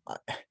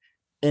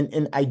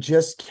I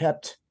just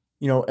kept,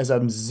 as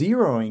I'm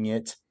zeroing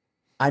it,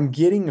 I'm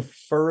getting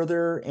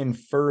further and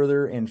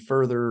further and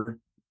further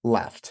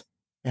left.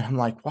 And I'm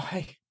like,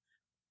 why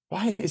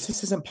is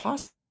this isn't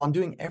possible? I'm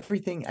doing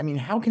everything. I mean,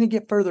 how can it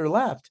get further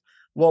left?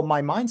 Well,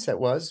 my mindset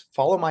was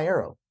follow my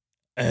arrow,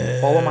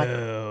 follow my,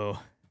 Oh.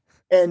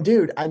 and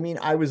dude, I mean,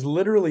 I was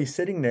literally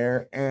sitting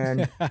there,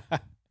 and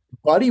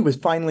Buddy was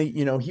finally,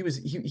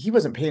 he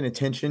wasn't paying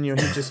attention.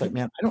 He's just like,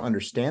 man, I don't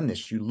understand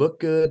this. You look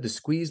good. The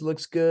squeeze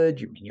looks good.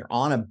 You're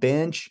on a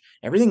bench.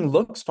 Everything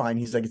looks fine.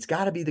 He's like, it's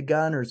got to be the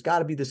gun, or it's got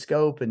to be the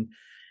scope.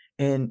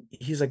 And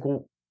he's like,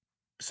 well,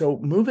 so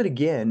move it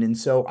again. And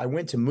so I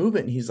went to move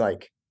it, and he's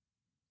like,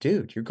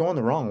 dude, you're going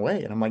the wrong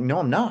way. And I'm like, no,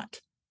 I'm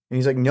not. And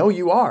he's like, no,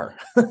 you are.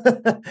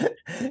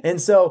 And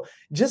so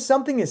just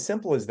something as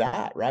simple as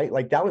that, right?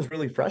 Like that was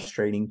really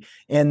frustrating.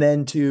 And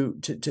then to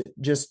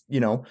just,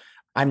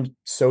 I'm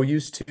so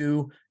used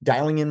to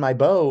dialing in my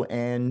bow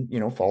and,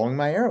 following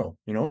my arrow.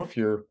 If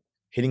you're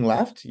hitting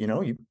left,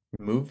 you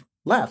move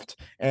left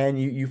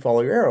and you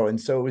follow your arrow. And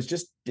so it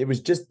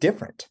was just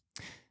different.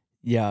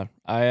 Yeah,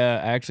 I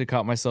actually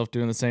caught myself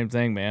doing the same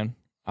thing, man.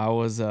 I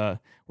was were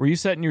you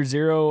setting your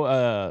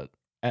zero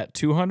at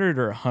 200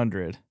 or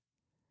 100?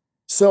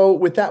 So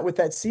with that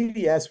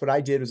CDS, what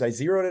I did was I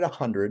zeroed at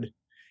 100,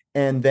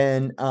 and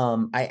then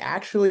I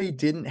actually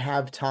didn't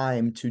have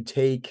time to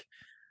take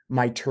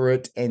my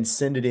turret and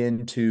send it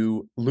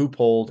into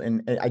loophole.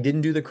 And I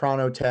didn't do the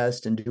chrono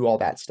test and do all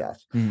that stuff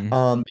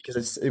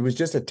because it was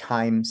just a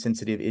time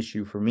sensitive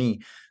issue for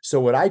me. So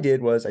what I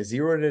did was I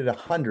zeroed it at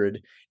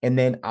 100, and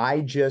then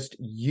I just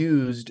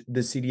used the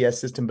CDS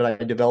system,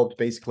 but I developed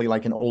basically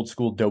like an old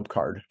school dope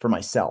card for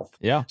myself.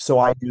 Yeah. So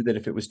I knew that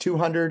if it was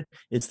 200,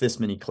 it's this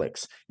many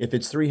clicks. If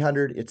it's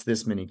 300, it's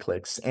this many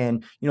clicks.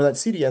 And that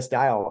CDS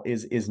dial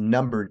is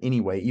numbered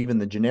anyway, even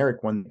the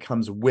generic one that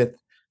comes with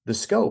the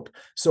scope.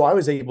 So I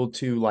was able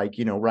to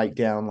write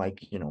down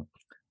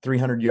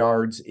 300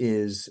 yards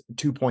is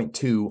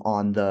 2.2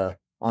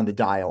 on the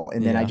dial.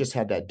 And then I just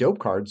had that dope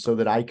card so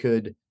that I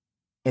could,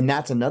 and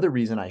that's another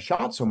reason I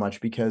shot so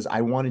much, because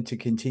I wanted to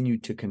continue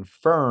to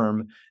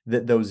confirm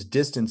that those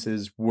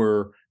distances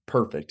were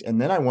perfect. And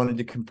then I wanted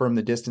to confirm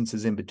the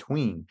distances in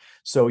between.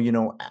 So,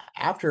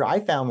 after I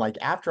found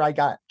after I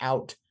got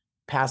out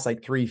past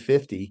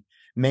 350,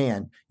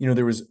 man,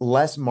 there was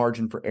less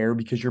margin for error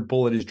because your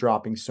bullet is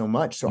dropping so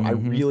much. So I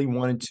really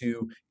wanted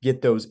to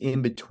get those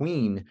in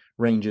between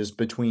ranges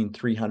between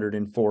 300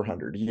 and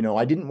 400.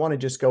 I didn't want to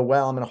just go,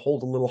 well, I'm going to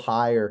hold a little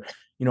higher.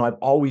 I've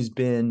always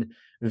been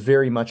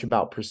very much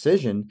about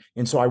precision.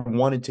 And so I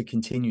wanted to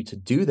continue to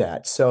do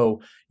that.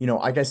 So,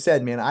 like I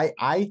said, man,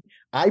 I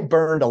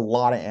burned a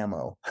lot of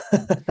ammo.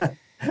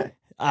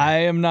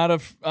 I'm not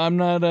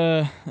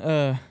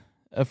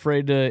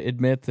afraid to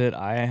admit that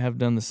I have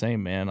done the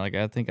same, man.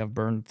 I think I've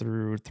burned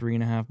through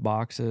 3.5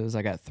 boxes.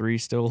 I got 3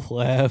 still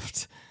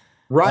left.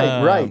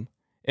 Right.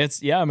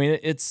 It's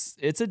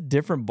a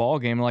different ball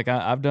game.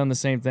 I've done the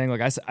same thing.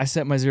 I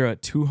set my zero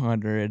at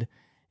 200,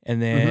 and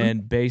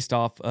then based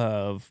off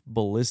of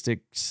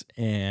ballistics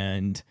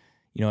and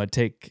I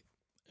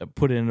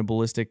put it in a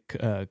ballistic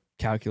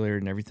calculator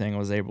and everything. I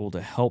was able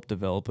to help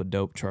develop a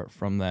dope chart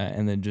from that,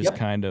 and then just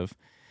kind of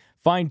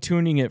fine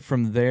tuning it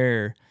from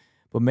there.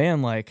 But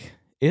man,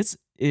 it's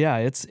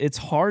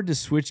hard to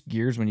switch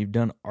gears when you've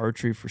done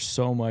archery for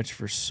so long.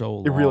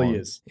 It really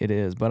is. It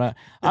is. But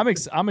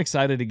I'm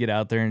excited to get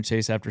out there and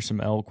chase after some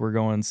elk. We're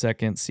going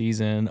second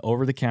season,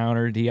 over the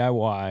counter,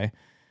 DIY.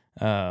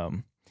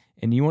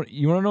 And you want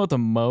to know what the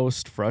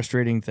most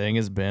frustrating thing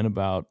has been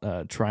about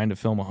trying to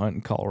film a hunt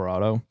in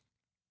Colorado?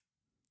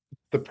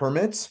 The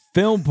permits?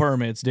 Film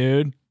permits,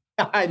 dude.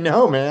 I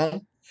know,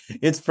 man.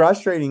 It's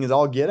frustrating as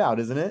all get out,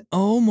 isn't it?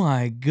 Oh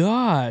my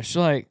gosh.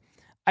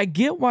 I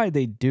get why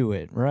they do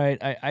it, right?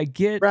 I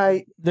get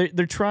right.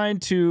 They're trying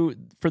to,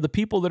 for the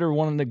people that are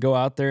wanting to go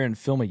out there and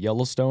film a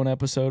Yellowstone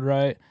episode,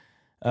 right?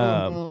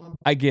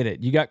 I get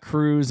it. You got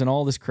crews and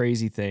all this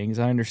crazy things.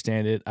 I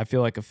understand it. I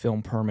feel like a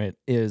film permit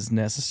is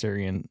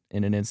necessary in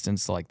an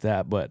instance like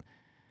that. But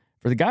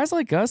for the guys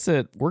like us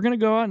that we're going to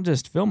go out and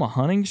just film a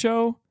hunting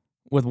show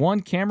with one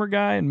camera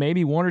guy and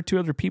maybe 1 or 2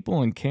 other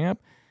people in camp,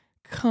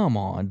 come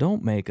on,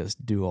 don't make us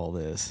do all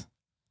this.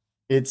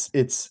 It's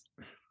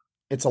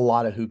a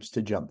lot of hoops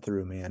to jump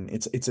through, man.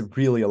 It's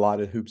really a lot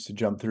of hoops to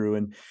jump through.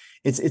 And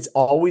it's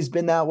always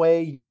been that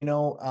way,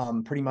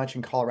 pretty much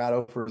in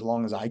Colorado for as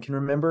long as I can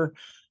remember.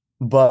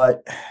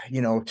 But,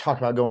 talk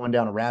about going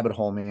down a rabbit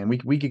hole, man.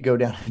 We could go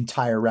down an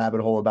entire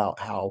rabbit hole about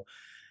how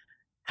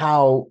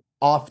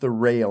off the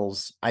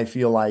rails I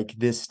feel like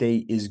this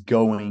state is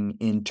going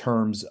in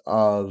terms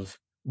of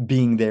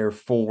being there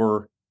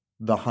for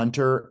the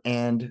hunter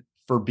and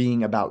for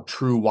being about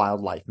true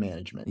wildlife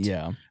management.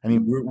 Yeah. I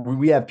mean,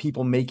 we have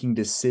people making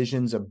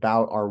decisions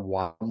about our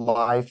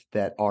wildlife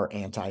that are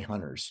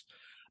anti-hunters.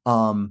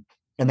 And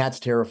that's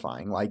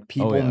terrifying.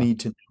 People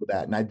need to know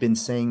that. And I've been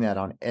saying that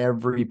on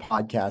every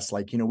podcast.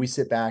 We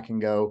sit back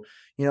and go,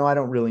 I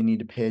don't really need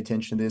to pay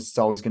attention to this. It's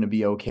always going to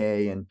be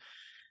okay. And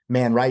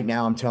man, right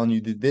now I'm telling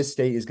you that this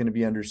state is going to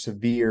be under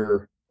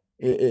severe,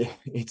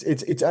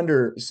 it's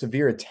under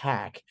severe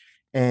attack.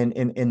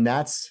 And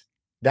that's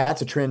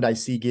a trend I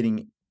see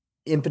getting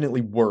infinitely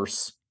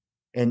worse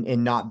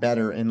and not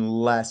better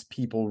unless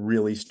people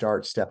really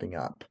start stepping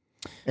up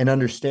and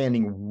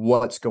understanding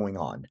what's going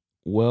on.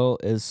 Well,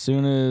 as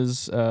soon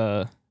as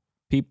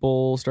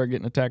people start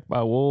getting attacked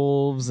by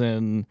wolves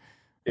and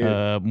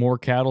more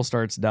cattle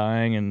starts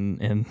dying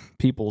and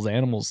people's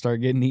animals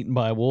start getting eaten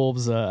by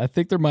wolves, I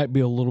think there might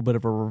be a little bit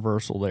of a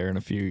reversal there in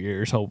a few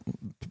years,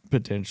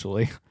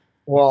 potentially.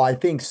 Well, I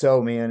think so,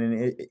 man.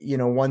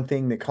 And one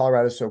thing that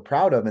Colorado's so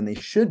proud of, and they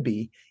should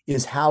be,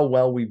 is how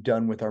well we've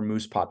done with our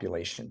moose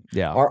population.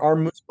 Yeah. Our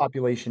moose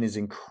population is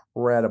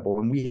incredible.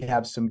 And we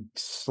have some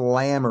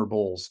slammer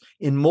bulls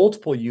in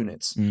multiple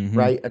units,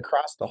 right,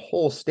 across the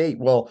whole state.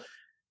 Well,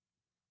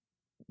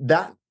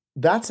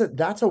 that's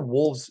a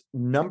wolf's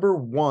number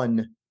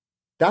one.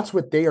 That's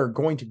what they are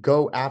going to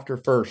go after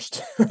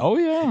first. Oh,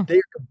 yeah. They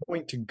are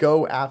going to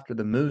go after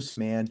the moose,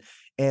 man.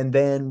 And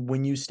then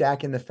when you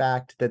stack in the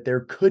fact that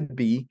there could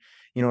be,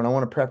 and I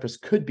want to preface,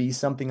 could be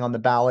something on the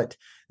ballot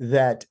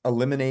that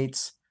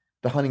eliminates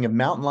the hunting of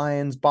mountain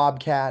lions,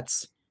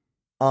 bobcats,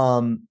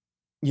 predator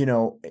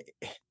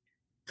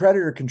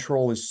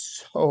control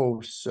is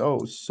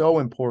so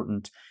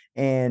important.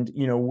 And,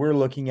 we're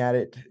looking at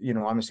it, I'm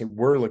going to say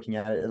we're looking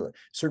at it.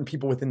 Certain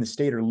people within the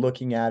state are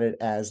looking at it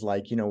as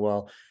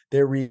well,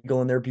 they're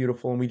regal and they're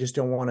beautiful, and we just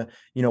don't want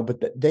to,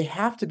 but they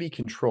have to be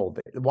controlled.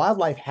 The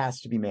wildlife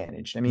has to be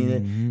managed. I mean,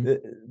 Mhm.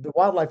 the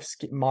wildlife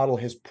model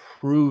has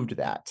proved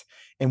that.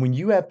 And when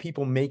you have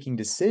people making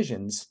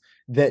decisions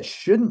that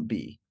shouldn't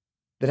be,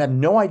 that have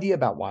no idea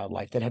about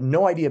wildlife, that have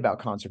no idea about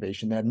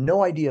conservation, that have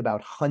no idea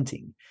about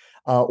hunting,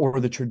 or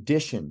the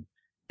tradition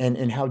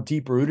and how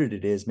deep rooted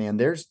it is, man,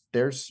 there's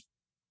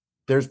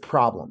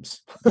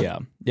problems. Yeah.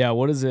 Yeah.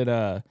 What is it?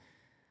 There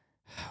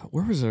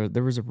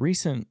was a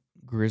recent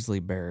grizzly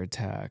bear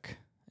attack,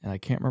 and I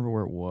can't remember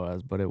where it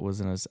was, but it was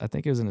I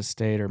think it was in a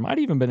state, or it might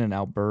even been in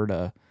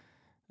Alberta,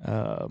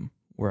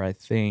 where I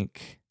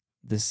think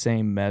the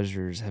same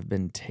measures have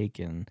been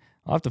taken.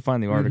 I'll have to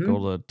find the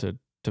article to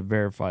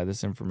verify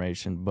this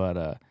information, but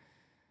I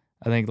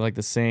think like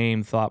the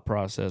same thought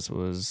process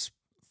was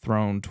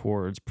thrown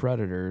towards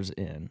predators,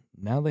 and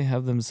now they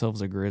have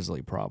themselves a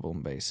grizzly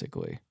problem,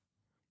 basically.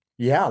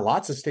 Yeah,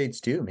 lots of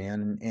states do,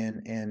 man,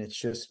 and it's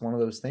just one of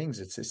those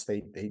things. It's just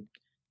they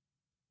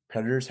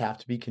predators have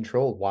to be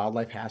controlled.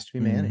 Wildlife has to be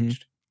Mm-hmm.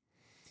 managed.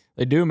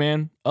 They do,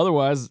 man.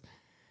 Otherwise,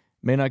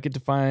 may not get to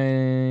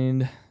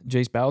find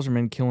Jace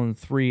Bauserman killing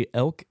 3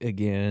 elk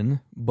again.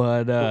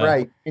 But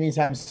Right,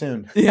 anytime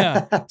soon.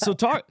 yeah. So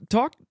talk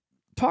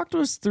to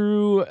us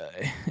through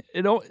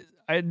it.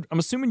 I'm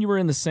assuming you were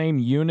in the same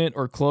unit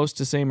or close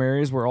to same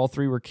areas where all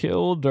 3 were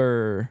killed,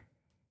 or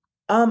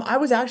I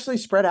was actually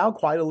spread out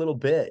quite a little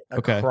bit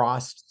okay.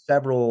 across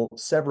several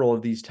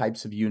of these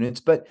types of units,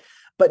 but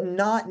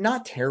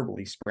not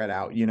terribly spread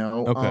out.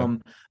 Okay.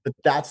 But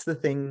that's the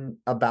thing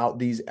about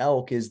these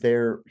elk is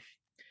the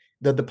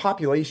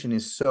population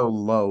is so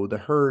low, the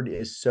herd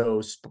is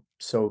so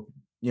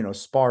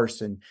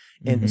sparse, and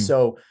Mm-hmm.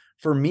 so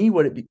for me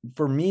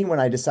when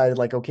I decided,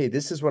 like, okay,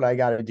 this is what I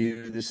got to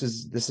do, this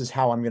is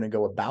how I'm going to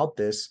go about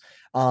this.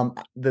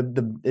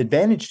 The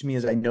advantage to me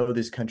is I know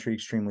this country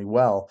extremely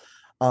well.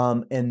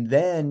 And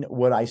then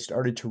what I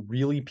started to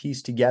really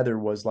piece together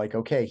was like,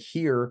 okay,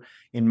 here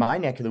in my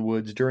neck of the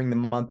woods during the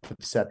month of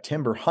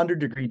September,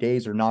 100-degree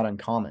days are not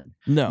uncommon.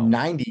 No.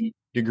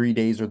 90-degree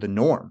days are the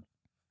norm,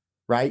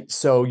 right?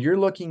 So you're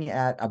looking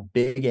at a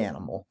big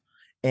animal,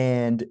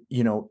 and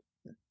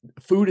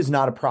food is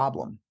not a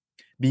problem,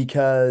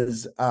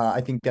 because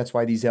I think that's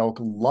why these elk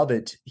love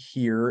it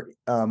here.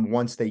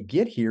 Once they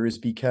get here, is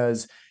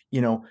because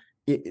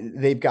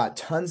they've got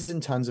tons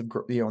and tons of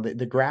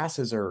the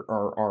grasses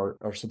are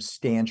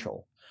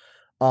substantial.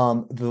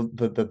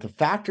 The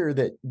factor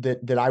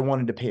that I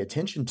wanted to pay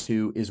attention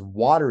to is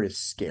water is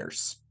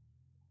scarce.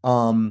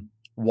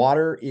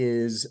 Water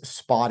is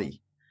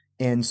spotty.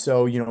 And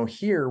so,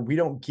 here we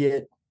don't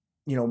get,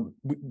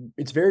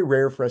 it's very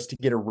rare for us to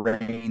get a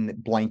rain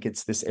that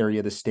blankets this area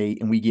of the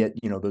state. And we get,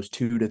 those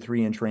 2 to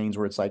 3 inch rains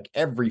where it's like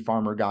every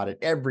farmer got it,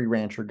 every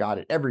rancher got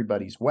it,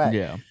 everybody's wet.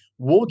 Yeah.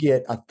 We'll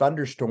get a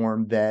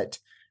thunderstorm that,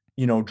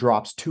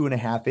 drops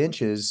 2.5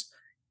 inches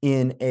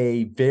in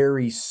a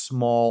very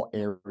small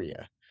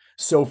area.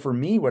 So for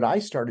me, what I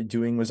started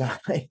doing was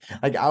I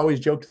always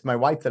joked with my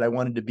wife that I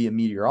wanted to be a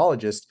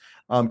meteorologist,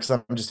 because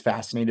I'm just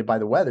fascinated by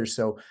the weather.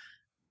 So,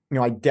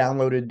 I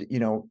downloaded,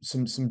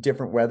 some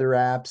different weather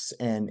apps,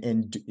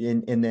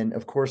 and then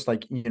of course,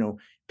 like,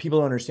 people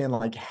don't understand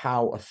like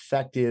how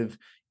effective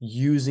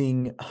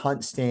using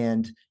Hunt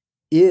Stand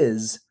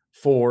is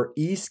for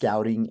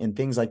e-scouting and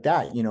things like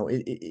that.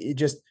 It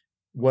just,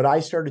 what I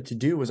started to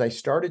do was I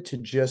started to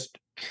just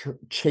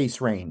chase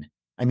rain.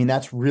 I mean,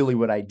 that's really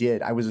what I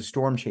did. I was a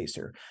storm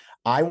chaser.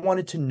 I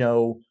wanted to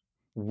know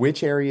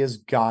which areas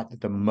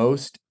got the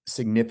most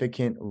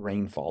significant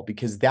rainfall,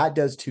 because that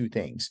does 2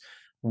 things.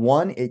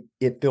 One,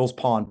 it fills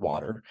pond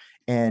water,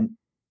 and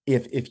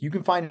if you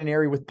can find an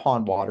area with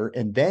pond water,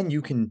 and then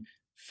you can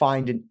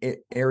find an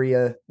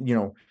area,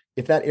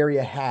 if that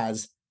area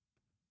has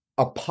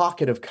a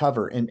pocket of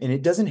cover, and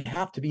it doesn't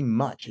have to be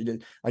much.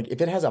 Like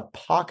if it has a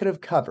pocket of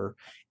cover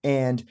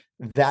and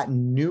that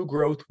new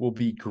growth will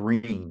be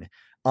green.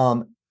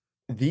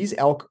 These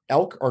elk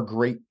are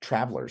great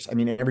travelers. I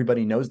mean,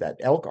 everybody knows that.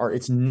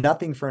 It's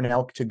nothing for an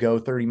elk to go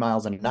 30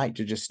 miles a night,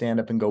 to just stand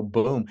up and go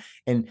boom.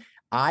 And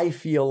I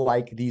feel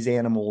like these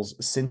animals,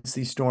 since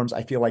these storms,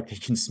 I feel like they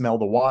can smell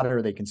the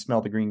water, they can smell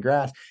the green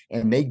grass,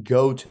 and they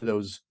go to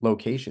those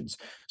locations.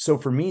 So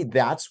for me,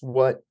 that's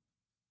how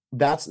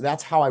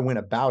I went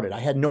about it.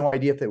 I had no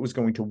idea if it was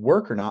going to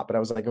work or not, but I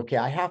was like, okay,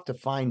 I have to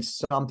find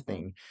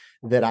something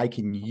that I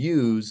can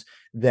use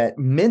that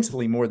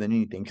mentally, more than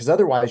anything, because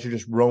otherwise you're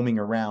just roaming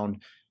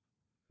around,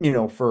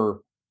 for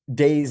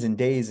days and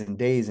days and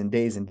days and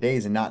days and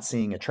days, and not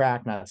seeing a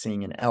track, not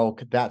seeing an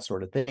elk, that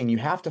sort of thing. You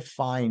have to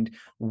find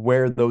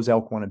where those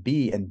elk want to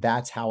be, and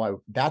that's how I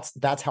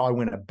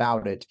went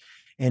about it.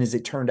 And as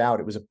it turned out,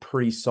 it was a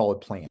pretty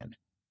solid plan.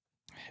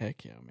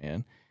 Heck yeah,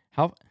 man.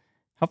 How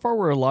far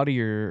were a lot of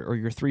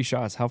your 3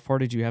 shots? How far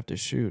did you have to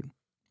shoot?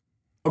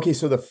 Okay,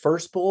 so the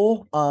first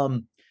bull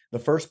was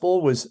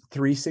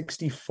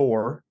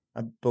 364,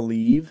 I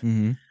believe.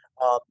 Mm-hmm.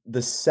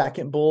 The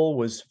second bull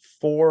was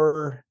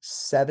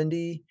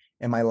 470,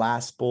 and my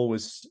last bull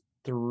was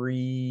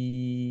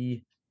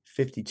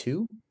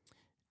 352.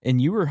 And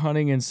you were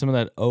hunting in some of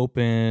that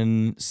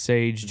open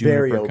sage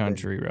Very juniper open.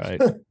 country,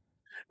 right?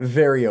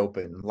 Very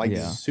open, like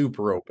Yeah.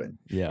 super open.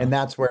 Yeah. And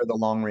that's where the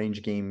long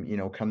range game,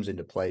 comes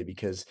into play,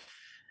 because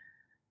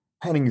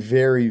hunting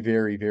very,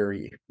 very,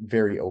 very,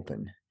 very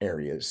open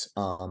areas.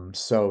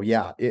 So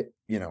yeah,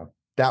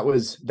 that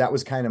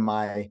was kind of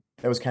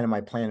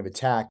my plan of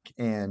attack.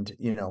 And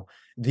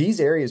these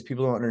areas,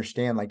 people don't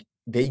understand, like,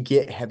 they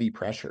get heavy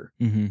pressure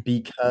Mm-hmm.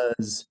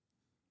 because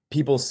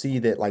people see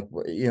that, like,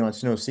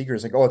 it's no secret.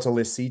 It's like, oh, it's a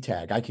list C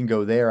tag. I can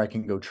go there. I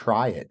can go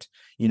try it.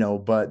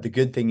 But the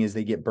good thing is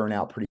they get burnt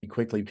out pretty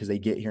quickly, because they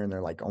get here and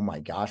they're like, oh my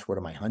gosh, what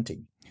am I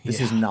hunting?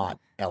 This is Yeah. not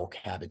elk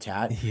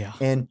habitat. Yeah.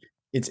 And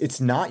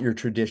it's not your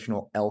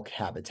traditional elk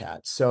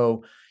habitat.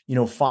 So,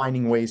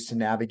 finding ways to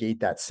navigate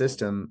that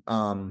system,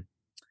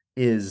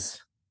 is,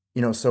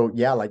 so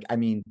yeah, like, I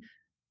mean,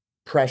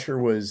 pressure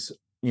was,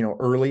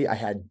 early. I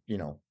had,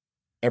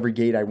 every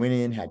gate I went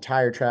in had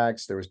tire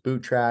tracks, there was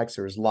boot tracks,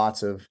 there was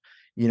lots of,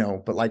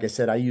 but like I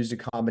said, I used a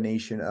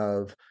combination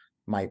of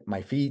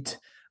my feet,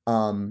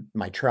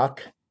 my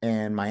truck,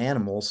 and my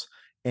animals.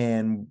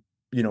 And,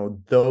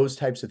 those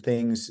types of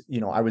things,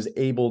 I was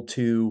able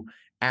to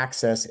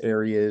access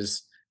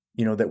areas,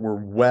 that were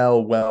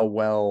well, well,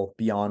 well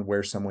beyond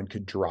where someone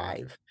could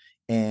drive.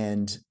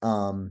 And,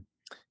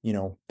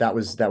 that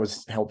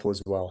was helpful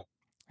as well.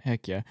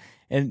 Heck yeah.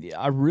 And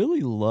I really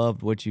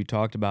loved what you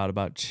talked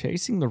about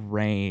chasing the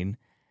rain.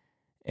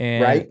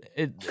 And Right?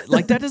 it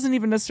like that doesn't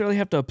even necessarily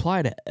have to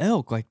apply to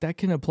elk. Like that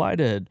can apply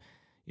to,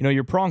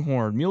 your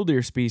pronghorn, mule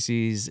deer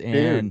species. Dude.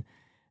 And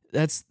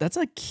that's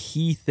a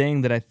key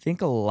thing that I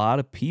think a lot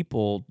of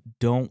people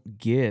don't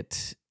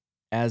get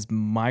as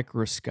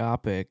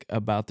microscopic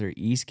about their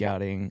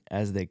e-scouting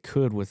as they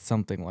could with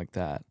something like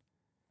that.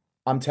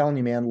 I'm telling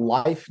you, man,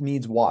 life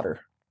needs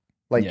water.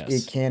 Like, it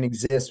Yes. can't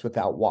exist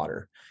without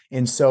water.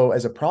 And so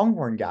as a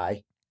pronghorn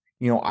guy,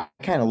 I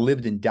kind of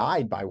lived and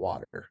died by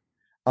water,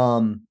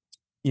 um,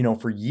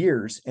 for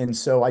years. And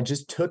so I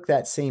just took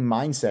that same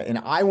mindset and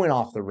I went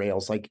off the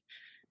rails. Like,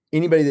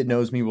 anybody that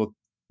knows me will,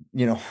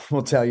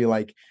 will tell you,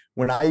 like,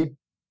 when I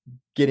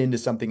get into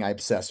something, I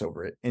obsess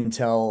over it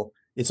until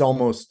it's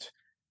almost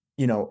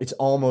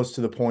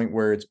to the point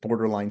where it's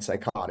borderline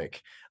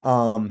psychotic.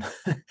 Um,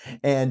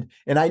 and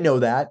I know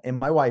that, and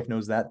my wife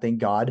knows that, thank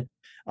God.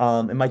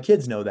 And my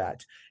kids know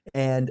that.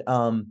 And,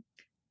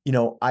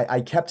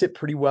 I kept it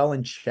pretty well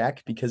in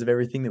check because of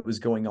everything that was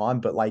going on.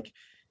 But, like,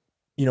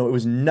 it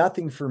was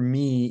nothing for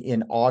me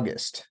in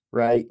August,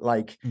 right?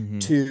 Like, Mm-hmm.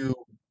 to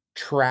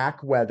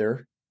track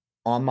weather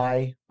on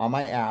my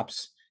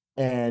apps,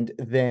 and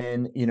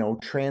then,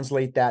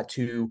 translate that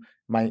to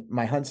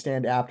my hunt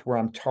stand app, where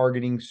I'm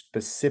targeting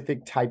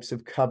specific types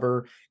of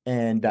cover,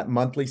 and that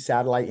monthly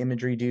satellite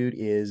imagery, dude,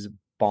 is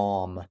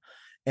bomb.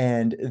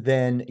 And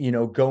then,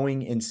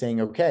 going and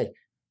saying, okay,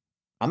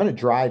 I'm going to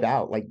drive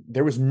out. Like,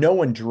 there was no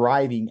one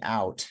driving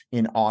out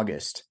in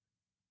August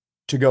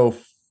to go,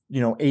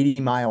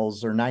 80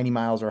 miles or 90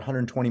 miles or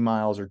 120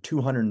 miles or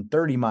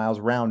 230 miles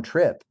round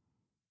trip,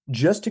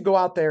 just to go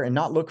out there and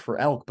not look for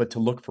elk, but to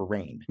look for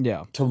rain,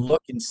 Yeah. to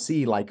look and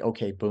see, like,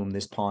 okay, boom,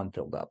 this pond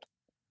filled up.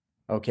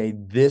 Okay,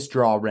 this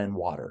draw ran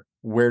water.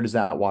 Where does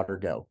that water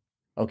go?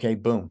 Okay,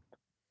 boom.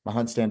 My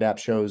hunt stand app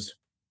shows,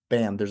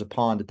 bam, there's a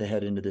pond at the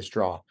head end of this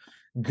draw.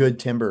 Good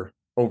timber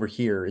over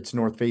here. It's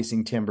north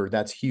facing timber.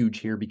 That's huge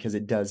here because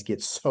it does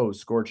get so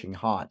scorching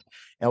hot.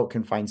 Elk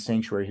can find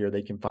sanctuary here.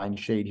 They can find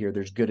shade here.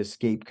 There's good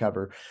escape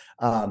cover,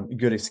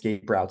 good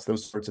escape routes,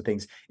 those sorts of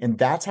things. And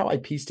that's how I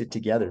pieced it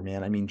together,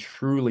 man. I mean,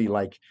 truly,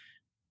 like,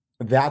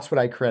 that's what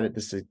I credit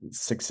the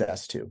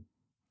success to.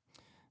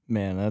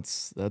 Man,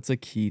 that's a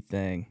key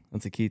thing.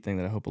 That's a key thing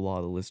that I hope a lot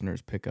of the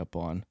listeners pick up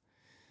on.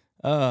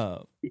 Uh,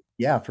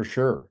 Yeah, for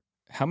sure.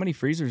 how many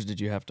freezers did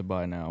you have to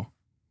buy now?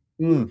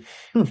 Mm.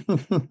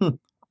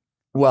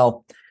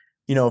 Well,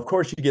 of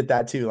course you get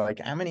that too. Like,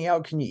 how many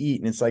out can you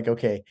eat? And it's like,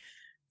 okay,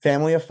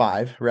 family of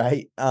 5,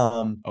 right?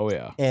 Oh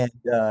yeah. And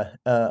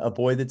a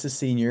boy that's a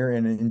senior,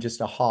 and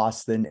just a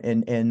hoss. Then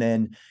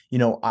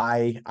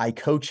I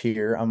coach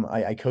here.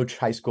 I coach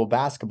high school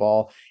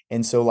basketball,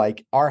 and so,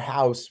 like, our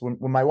house,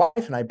 when my wife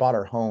and I bought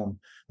our home,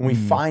 when we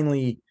Mm,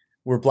 finally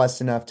were blessed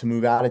enough to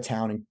move out of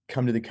town and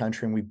come to the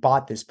country, and we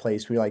bought this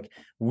place,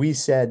 we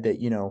said that,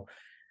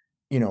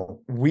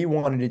 we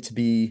wanted it to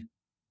be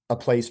a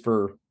place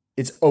for,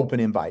 it's open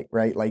invite,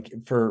 right? Like,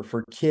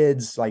 for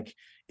kids, like,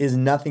 is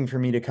nothing for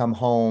me to come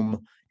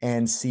home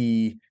and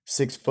see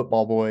 6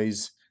 football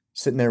boys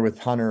sitting there with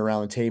Hunter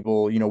around the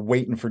table,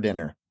 waiting for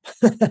dinner.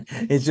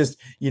 It's just,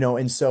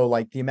 and so,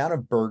 like, the amount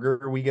of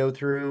burger we go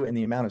through, and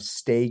the amount of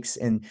steaks,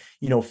 and,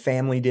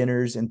 family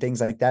dinners and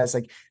things like that. It's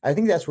like, I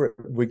think that's where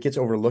what gets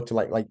overlooked.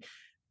 Like,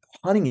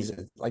 hunting is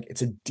like,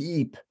 it's a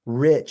deep,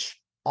 rich,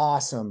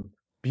 awesome,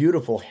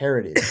 beautiful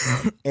heritage.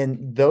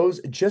 And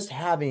those, just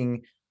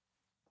having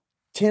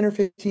 10 or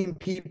 15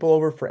 people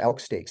over for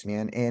elk steaks,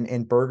 man,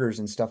 and burgers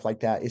and stuff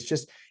like that,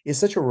 it's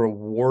such a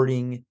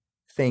rewarding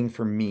thing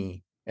for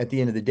me at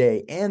the end of the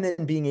day. And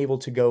then being able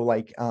to go,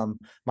 like,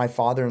 my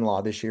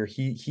father-in-law this year,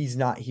 he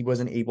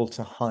wasn't able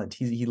to hunt.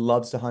 He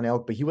loves to hunt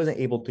elk, but he wasn't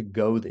able to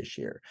go this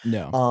year.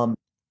 No.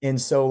 And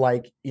so,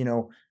 like,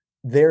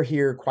 they're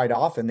here quite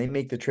often. They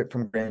make the trip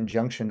from Grand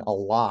Junction a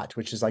lot,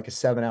 which is like a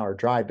 7-hour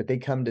drive, but they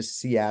come to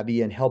see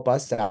Abby and help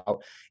us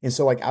out. And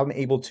so, like, I'm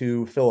able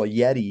to fill a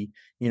Yeti,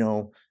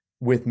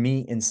 with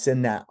meat and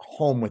send that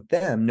home with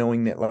them,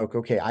 knowing that, like,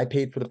 okay, I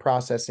paid for the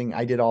processing.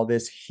 I did all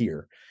this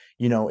here.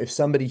 If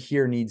somebody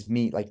here needs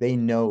meat, like, they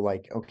know,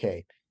 like,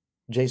 okay,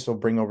 Jace will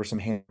bring over some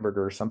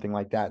hamburger or something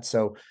like that.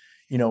 So,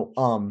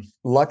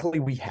 luckily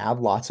we have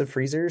lots of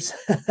freezers.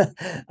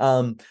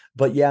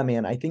 But yeah,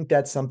 man, I think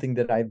that's something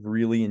that I've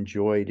really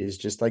enjoyed, is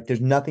just like, there's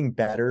nothing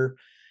better.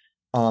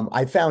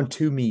 I found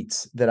two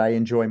meats that I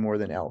enjoy more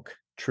than elk,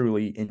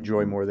 truly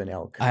enjoy more than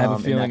elk. I have a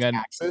And feeling that's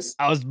Axis.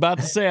 I was about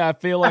to say, I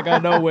feel like I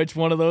know which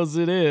one of those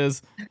it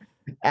is.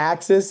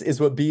 Axis is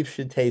what beef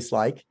should taste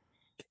like.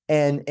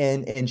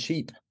 And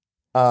sheep,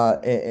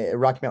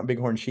 Rocky Mountain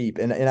Bighorn sheep,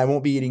 and I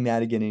won't be eating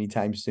that again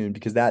anytime soon,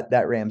 because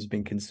that ram's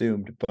been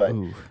consumed. But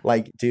Ooh.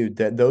 like, dude,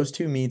 those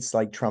two meats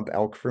like trump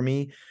elk for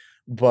me.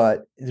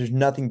 But there's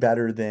nothing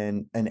better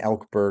than an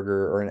elk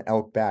burger or an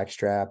elk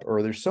backstrap,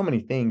 or there's so many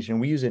things,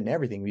 we use it in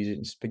everything. We use it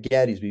in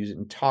spaghettis, we use it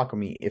in taco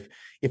meat.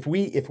 If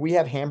we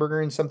have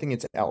hamburger in something,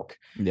 it's elk,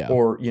 Yeah.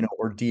 or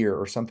or deer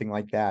or something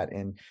like that.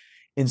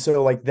 And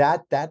so, like,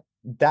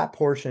 that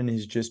portion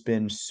has just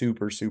been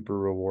super, super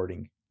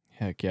rewarding.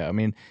 Heck yeah. I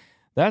mean,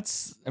 at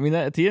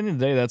the end of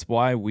the day, that's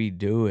why we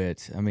do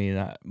it. I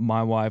mean,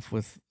 my wife,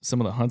 with some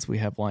of the hunts we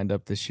have lined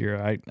up this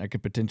year, I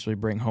could potentially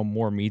bring home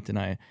more meat than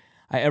I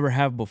ever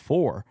have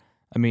before.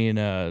 I mean,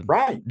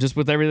 Right. just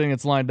with everything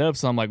that's lined up.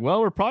 So I'm like,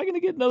 well, we're probably going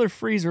to get another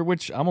freezer,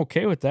 which I'm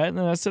okay with that. And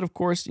then I said, of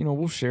course,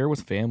 we'll share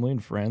with family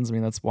and friends. I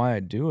mean, that's why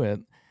I do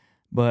it.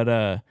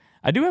 But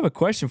I do have a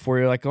question for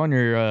you. Like, on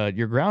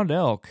your ground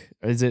elk,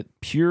 is it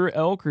pure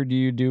elk, or do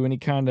you do any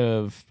kind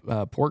of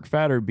pork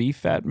fat or beef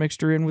fat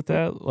mixture in with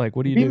that? Like,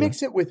 what do you We do?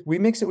 mix it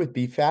with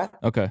beef fat.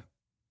 Okay.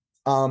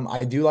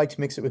 I do like to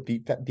mix it with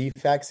beef fat,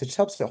 because it just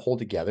helps it hold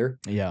together.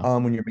 Yeah.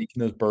 When you're making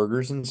those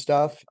burgers and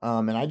stuff.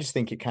 And I just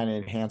think it kind of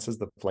enhances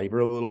the flavor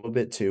a little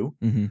bit too.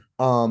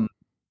 Mm-hmm.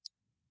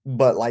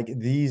 But like,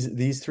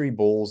 these three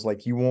bowls,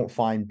 like, you won't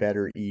find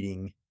better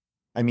eating.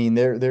 I mean,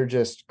 they're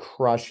just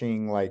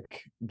crushing,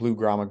 like, blue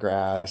grama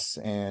grass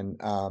and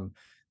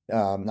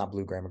not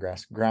blue grama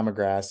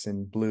grass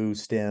and blue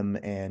stem,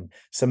 and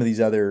some of these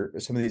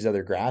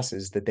other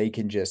grasses that they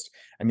can just,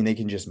 they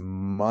can just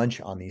munch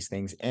on these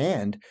things.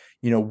 And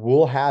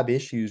we'll have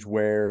issues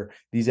where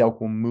these elk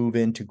will move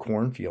into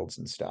cornfields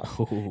and stuff.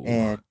 Oh.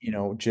 And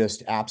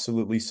just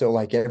absolutely, so,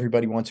 like,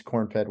 everybody wants a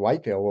corn-fed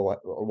whitetail,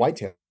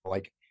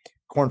 like,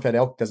 corn-fed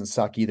elk doesn't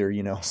suck either.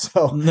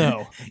 So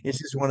No. it's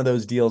just one of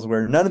those deals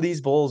where none of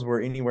these bulls were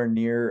anywhere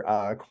near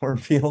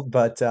cornfield,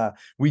 but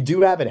we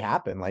do have it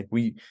happen. Like,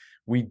 we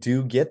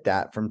do get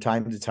that from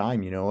time to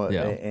time,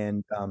 Yeah.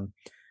 and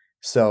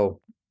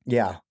so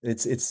yeah,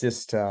 it's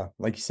just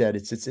like you said,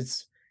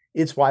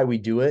 it's why we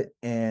do it.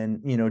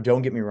 And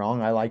don't get me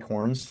wrong, I like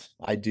horns.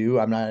 I do.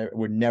 I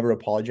would never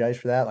apologize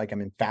for that. Like,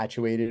 I'm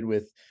infatuated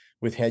with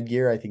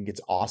headgear. I think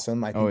it's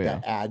awesome. I Oh, think yeah.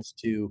 that adds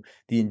to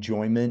the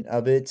enjoyment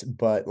of it.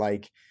 But,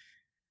 like,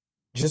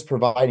 just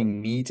providing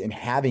meat and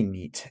having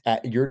meat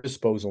at your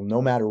disposal,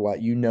 no matter what,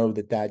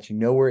 that you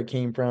know where it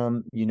came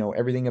from,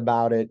 everything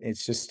about it.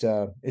 It's just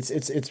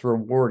it's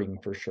rewarding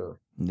for sure.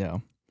 Yeah.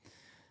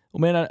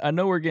 Well, man, I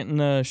know we're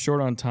getting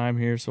short on time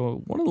here.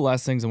 So one of the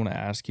last things I want to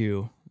ask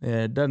you,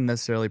 it doesn't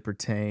necessarily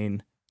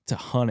pertain to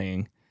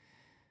hunting,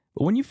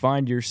 but when you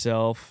find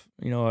yourself,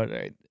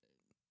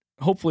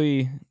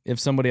 hopefully, if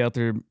somebody out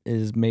there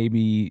is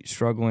maybe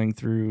struggling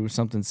through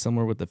something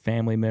similar with a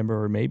family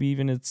member, or maybe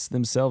even it's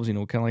themselves,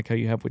 kind of like how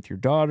you have with your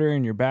daughter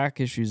and your back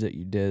issues that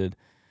you did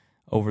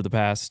over the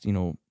past,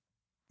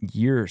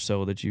 year or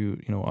so, that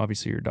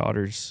obviously your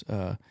daughter's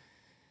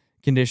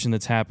condition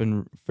that's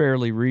happened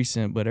fairly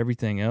recent, but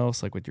everything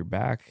else, like with your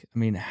back, I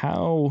mean,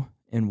 how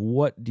and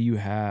what do you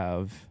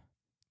have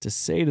to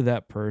say to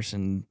that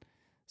person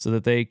so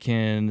that they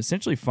can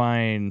essentially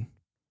find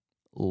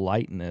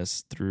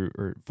lightness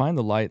or find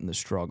the light in the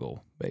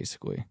struggle,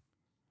 basically?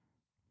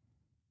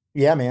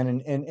 Yeah,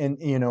 man.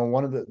 And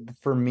one of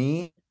for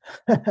me,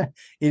 it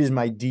is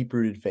my deep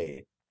rooted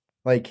faith.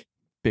 Like,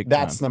 Big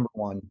that's time. number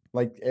one.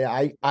 Like,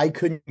 I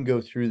couldn't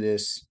go through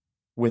this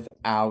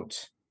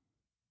without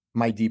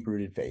my deep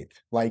rooted faith.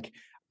 Like,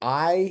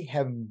 I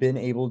have been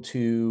able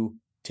to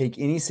take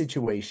any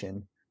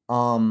situation,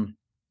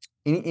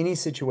 any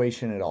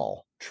situation at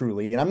all,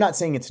 truly. And I'm not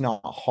saying it's not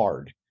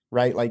hard,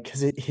 right? Like,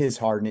 because it is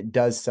hard and it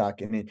does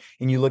suck, and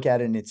you look at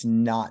it and it's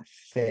not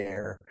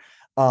fair.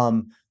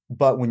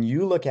 But when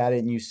you look at it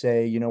and you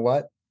say, you know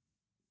what,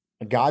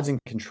 God's in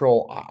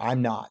control,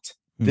 I'm not.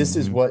 This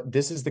is Mm-hmm.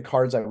 this is the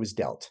cards I was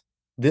dealt.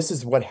 This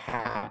is what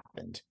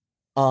happened.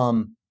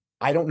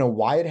 I don't know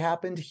why it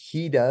happened.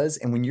 He does.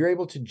 And when you're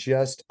able to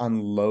just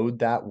unload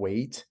that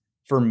weight,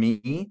 for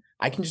me,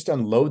 I can just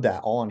unload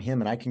that all on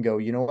him, and I can go,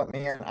 you know what,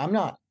 man,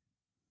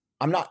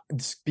 I'm not,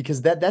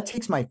 because that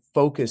takes my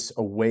focus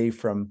away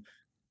from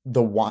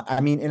the whine.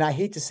 I mean, and I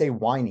hate to say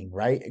whining,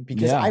 right?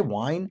 Because Yeah. I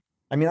whine.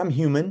 I mean, I'm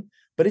human,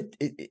 but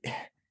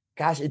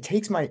gosh, it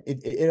takes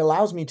it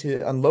allows me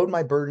to unload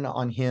my burden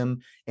on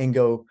him and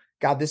go,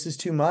 God, this is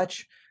too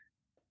much.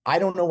 I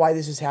don't know why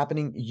this is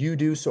happening. You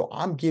do. So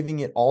I'm giving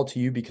it all to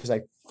you because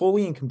I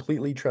fully and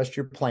completely trust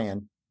your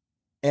plan.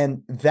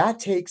 And that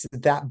takes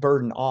that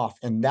burden off.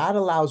 And that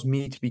allows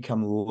me to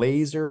become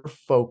laser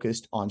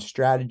focused on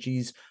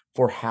strategies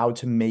for how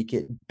to make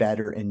it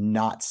better and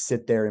not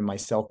sit there in my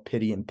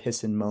self-pity and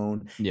piss and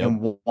moan Yep.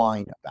 and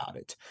whine about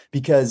it.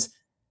 Because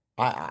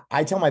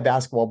I tell my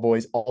basketball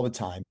boys all the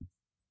time,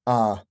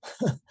 uh,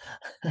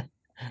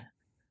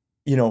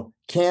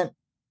 can't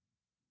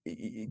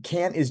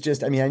is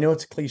just, I mean, I know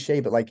it's a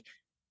cliche, but like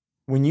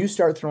when you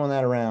start throwing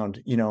that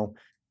around,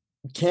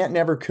 can't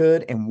never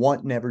could and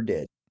want never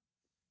did.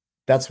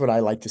 That's what I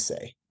like to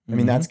say. I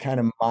mean, Mm-hmm. that's kind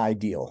of my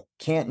deal.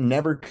 Can't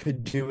never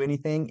could do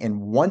anything, and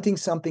wanting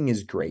something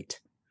is great.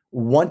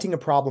 Wanting a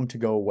problem to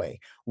go away,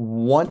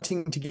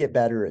 wanting to get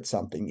better at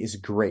something is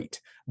great,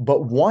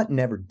 but want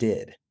never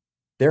did.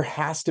 There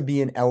has to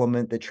be an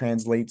element that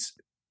translates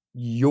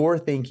your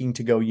thinking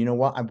to go, you know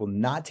what? I will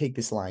not take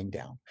this lying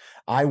down.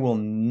 I will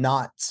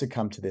not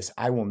succumb to this.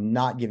 I will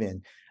not give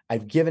in.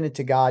 I've given it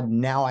to God.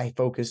 Now I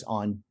focus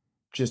on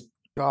just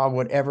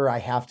whatever I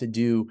have to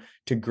do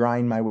to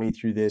grind my way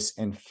through this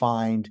and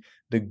find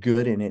the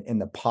good in it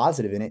and the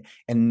positive in it.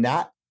 And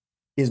that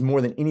is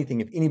more than anything,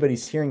 if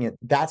anybody's hearing it,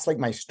 that's like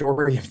my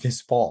story of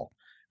this fall.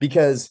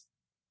 Because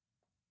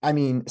I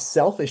mean,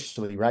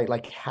 selfishly, right?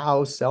 Like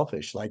how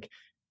selfish, like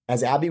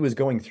as Abby was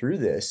going through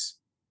this,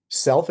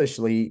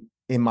 selfishly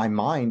in my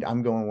mind,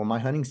 I'm going, well, my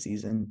hunting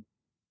season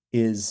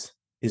is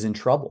in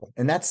trouble.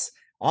 And that's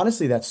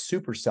honestly, that's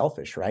super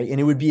selfish, right? And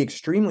it would be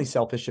extremely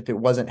selfish if it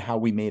wasn't how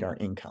we made our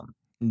income.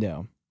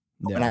 No.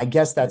 And No. I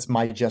guess that's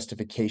my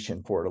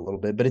justification for it a little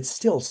bit, but it's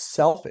still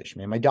selfish,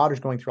 man. My daughter's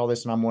going through all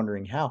this and I'm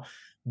wondering how.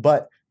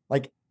 But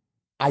like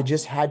I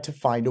just had to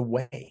find a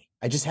way.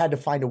 I just had to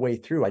find a way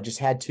through. I just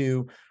had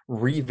to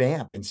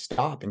revamp and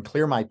stop and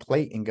clear my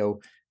plate and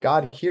go,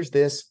 God, here's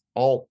this.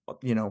 All,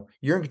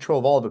 you're in control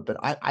of all of it, but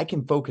I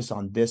can focus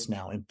on this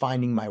now and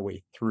finding my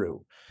way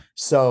through.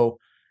 So,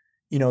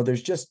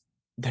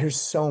 there's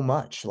so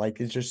much, like,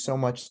 it's just so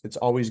much that's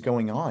always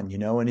going on,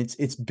 and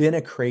it's been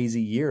a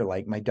crazy year.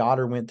 Like my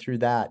daughter went through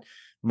that.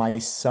 My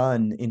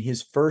son in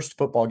his first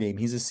football game,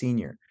 he's a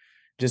senior,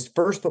 just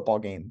first football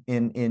game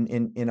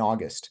in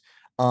August.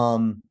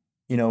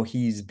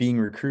 He's being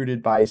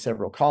recruited by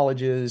several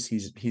colleges.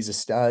 He's a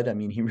stud. I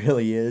mean, he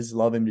really is.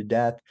 Love him to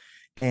death.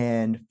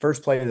 And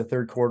first play of the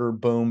third quarter,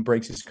 boom,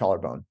 breaks his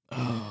collarbone.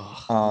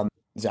 Oh.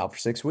 He's out for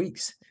 6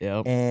 weeks.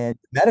 Yep. And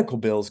medical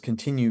bills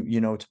continue,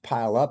 to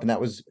pile up. And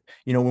that was,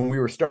 when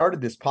we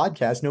started this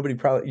podcast, nobody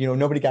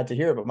got to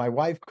hear it, but my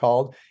wife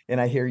called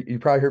and you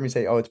probably heard me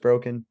say, oh, it's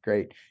broken.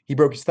 Great. He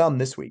broke his thumb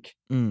this week.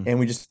 And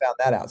we just found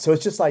that out. So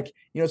it's just like,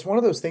 it's one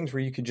of those things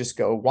where you could just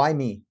go, why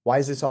me? Why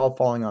is this all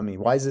falling on me?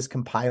 Why is this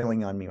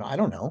compiling on me? I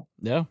don't know.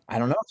 Yeah. I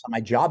don't know. It's not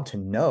my job to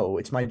know.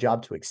 It's my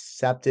job to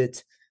accept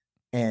it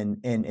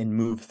and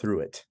move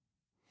through it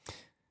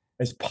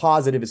as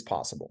positive as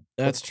possible.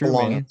 That's true, a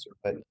long man. answer,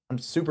 but I'm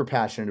super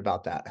passionate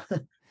about that.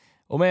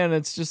 Well, man,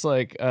 it's just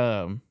like,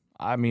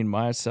 I mean,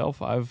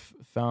 I've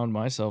found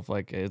myself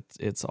like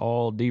it's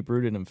all deep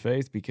rooted in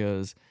faith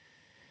because,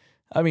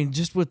 I mean,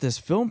 just with this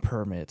film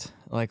permit,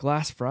 like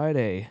last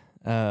Friday,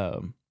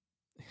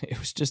 it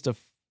was just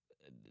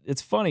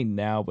it's funny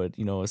now, but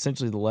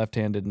essentially the left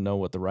hand didn't know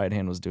what the right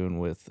hand was doing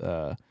with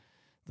the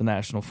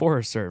National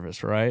Forest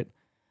Service, right?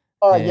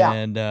 Yeah.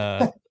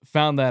 And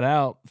found that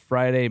out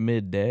Friday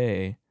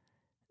midday,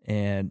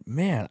 and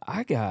man,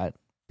 I got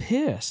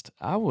pissed.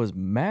 I was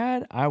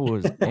mad. I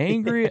was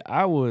angry.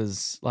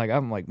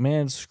 I'm like,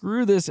 man,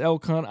 screw this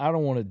elk hunt. I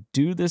don't want to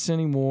do this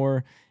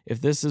anymore. If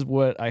this is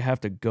what I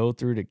have to go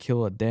through to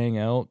kill a dang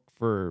elk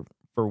for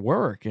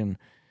work. And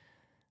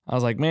I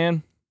was like,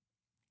 man,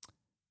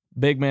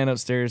 big man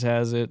upstairs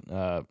has it.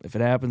 If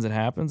it happens, it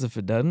happens. If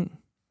it doesn't,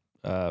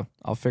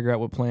 I'll figure out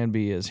what plan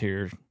B is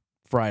here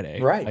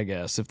Friday, Right. I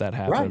guess, if that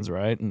happens,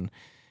 right? And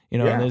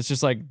Yeah. and it's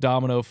just like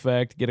domino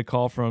effect. Get a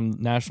call from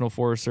National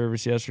Forest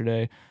Service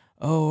yesterday.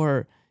 Oh,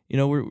 or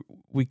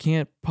we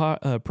can't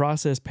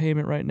process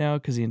payment right now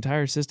because the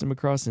entire system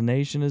across the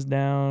nation is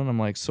down. I'm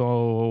like,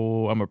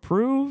 so I'm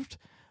approved?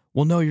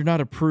 Well, no, you're not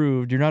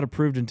approved. You're not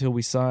approved until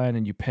we sign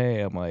and you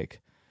pay. I'm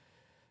like,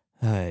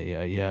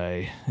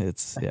 I'm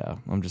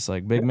just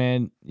like, big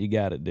man, you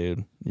got it,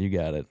 dude. You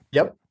got it.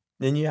 Yep.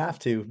 Then you have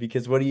to,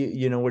 because what do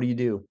you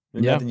do?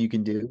 There's Yeah. nothing you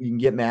can do. You can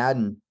get mad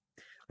and,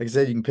 like I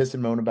said, you can piss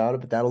and moan about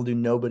it, but that'll do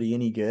nobody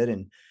any good.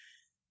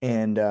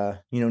 And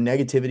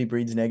negativity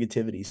breeds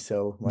negativity.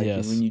 So like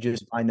Yes. when you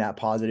just find that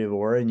positive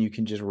aura and you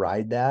can just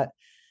ride that,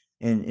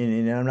 and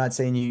I'm not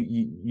saying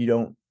you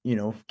don't,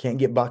 can't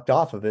get bucked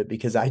off of it,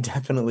 because I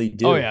definitely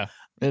do. Oh yeah,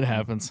 it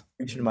happens.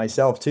 Preaching to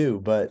myself too,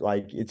 but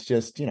like it's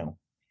just,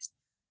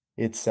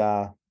 it's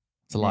a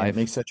life. it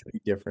makes such a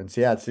big difference.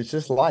 Yeah, it's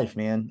just life,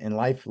 man. And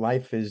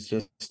life is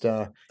just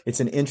it's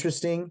an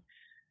interesting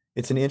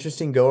it's an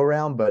interesting go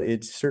around, but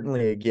it's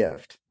certainly a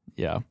gift.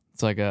 Yeah.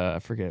 It's like, I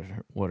forget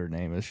what her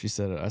name is. She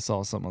said, I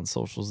saw something on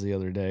socials the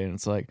other day, and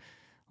it's like,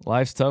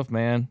 life's tough,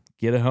 man.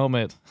 Get a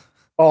helmet.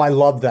 Oh, I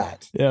love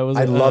that. Yeah, it was.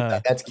 I love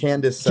that. That's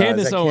Candace.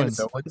 Candace is that Owens.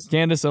 Candace Owens.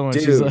 Candace Owens.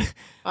 Dude, She's like,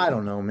 I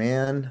don't know,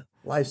 man.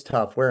 Life's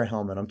tough. Wear a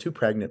helmet. I'm too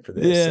pregnant for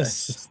this.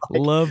 yes,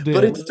 loved it.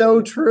 But it's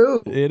so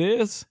true. It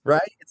is.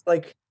 Right? It's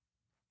like,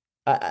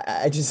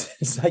 I just,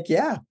 it's like,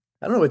 yeah,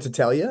 I don't know what to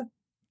tell you.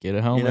 Get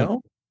a helmet. You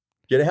know,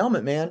 get a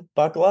helmet, man.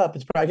 Buckle up.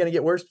 It's probably going to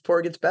get worse before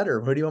it gets better.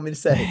 What do you want me to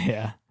say?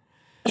 Yeah.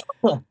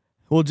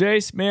 Well,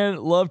 Jace, man,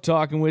 love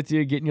talking with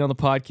you, getting you on the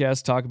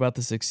podcast, talk about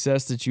the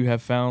success that you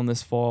have found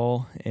this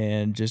fall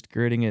and just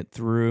gritting it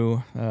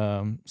through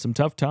some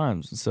tough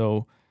times.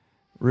 So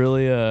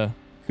really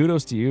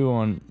kudos to you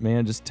on,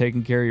 man, just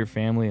taking care of your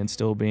family and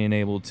still being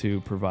able to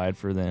provide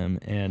for them,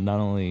 and not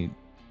only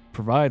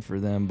provide for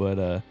them,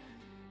 but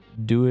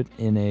do it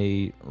in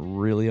a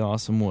really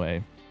awesome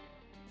way.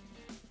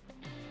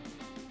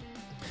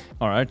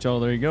 All right, y'all,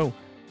 there you go.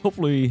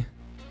 Hopefully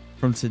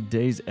from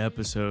today's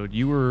episode,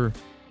 you were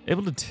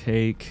able to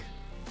take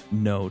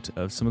note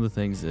of some of the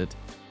things that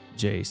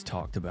Jace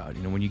talked about.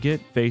 You know, when you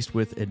get faced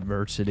with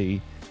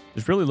adversity,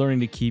 just really learning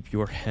to keep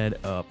your head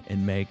up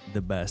and make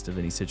the best of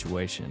any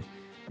situation.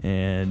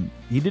 And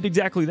he did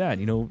exactly that,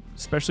 you know,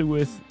 especially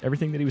with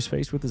everything that he was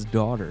faced with his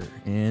daughter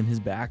and his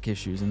back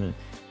issues, and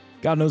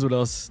God knows what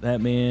else that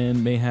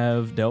man may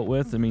have dealt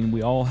with. I mean,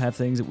 we all have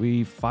things that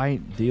we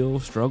fight, deal,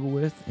 struggle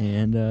with,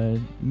 and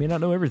you may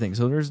not know everything.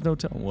 So there's no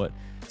telling what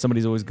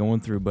somebody's always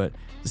going through. But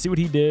to see what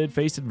he did,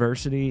 faced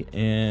adversity,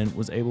 and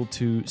was able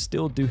to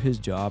still do his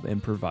job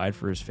and provide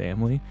for his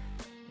family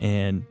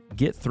and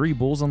get 3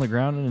 bulls on the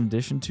ground in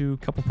addition to a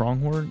couple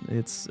pronghorn,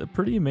 it's a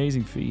pretty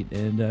amazing feat.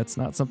 And it's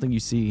not something you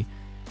see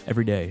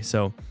every day.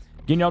 So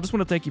again, y'all, just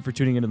want to thank you for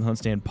tuning into the Hunt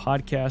Stand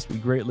podcast. We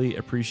greatly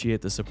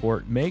appreciate the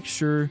support. Make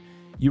sure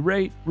you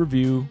rate,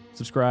 review,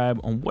 subscribe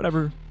on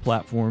whatever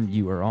platform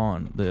you are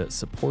on. The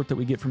support that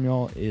we get from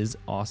y'all is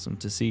awesome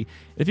to see.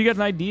 If you got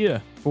an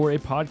idea for a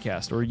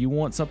podcast or you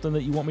want something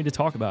that you want me to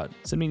talk about,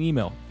 send me an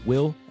email,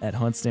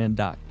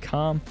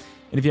 will@huntstand.com.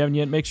 And if you haven't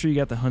yet, make sure you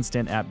got the Hunt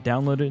Stand app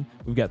downloaded.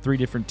 We've got 3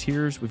 different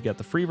tiers. We've got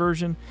the free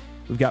version.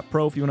 We've got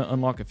Pro if you want to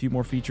unlock a few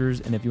more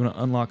features. And if you want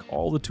to unlock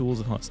all the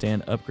tools of Hunt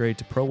Stand, upgrade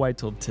to Pro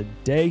Whitetail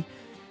today.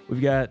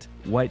 We've got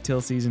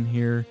whitetail season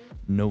here.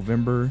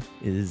 November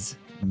is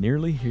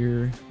nearly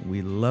here.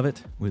 We love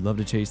it. We love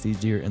to chase these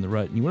deer in the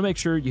rut. And you want to make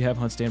sure you have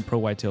Hunt Stand Pro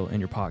Whitetail in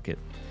your pocket.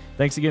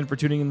 Thanks again for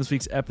tuning in this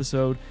week's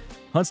episode,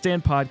 Hunt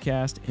Stand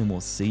Podcast, and we'll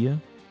see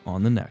you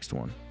on the next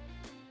one.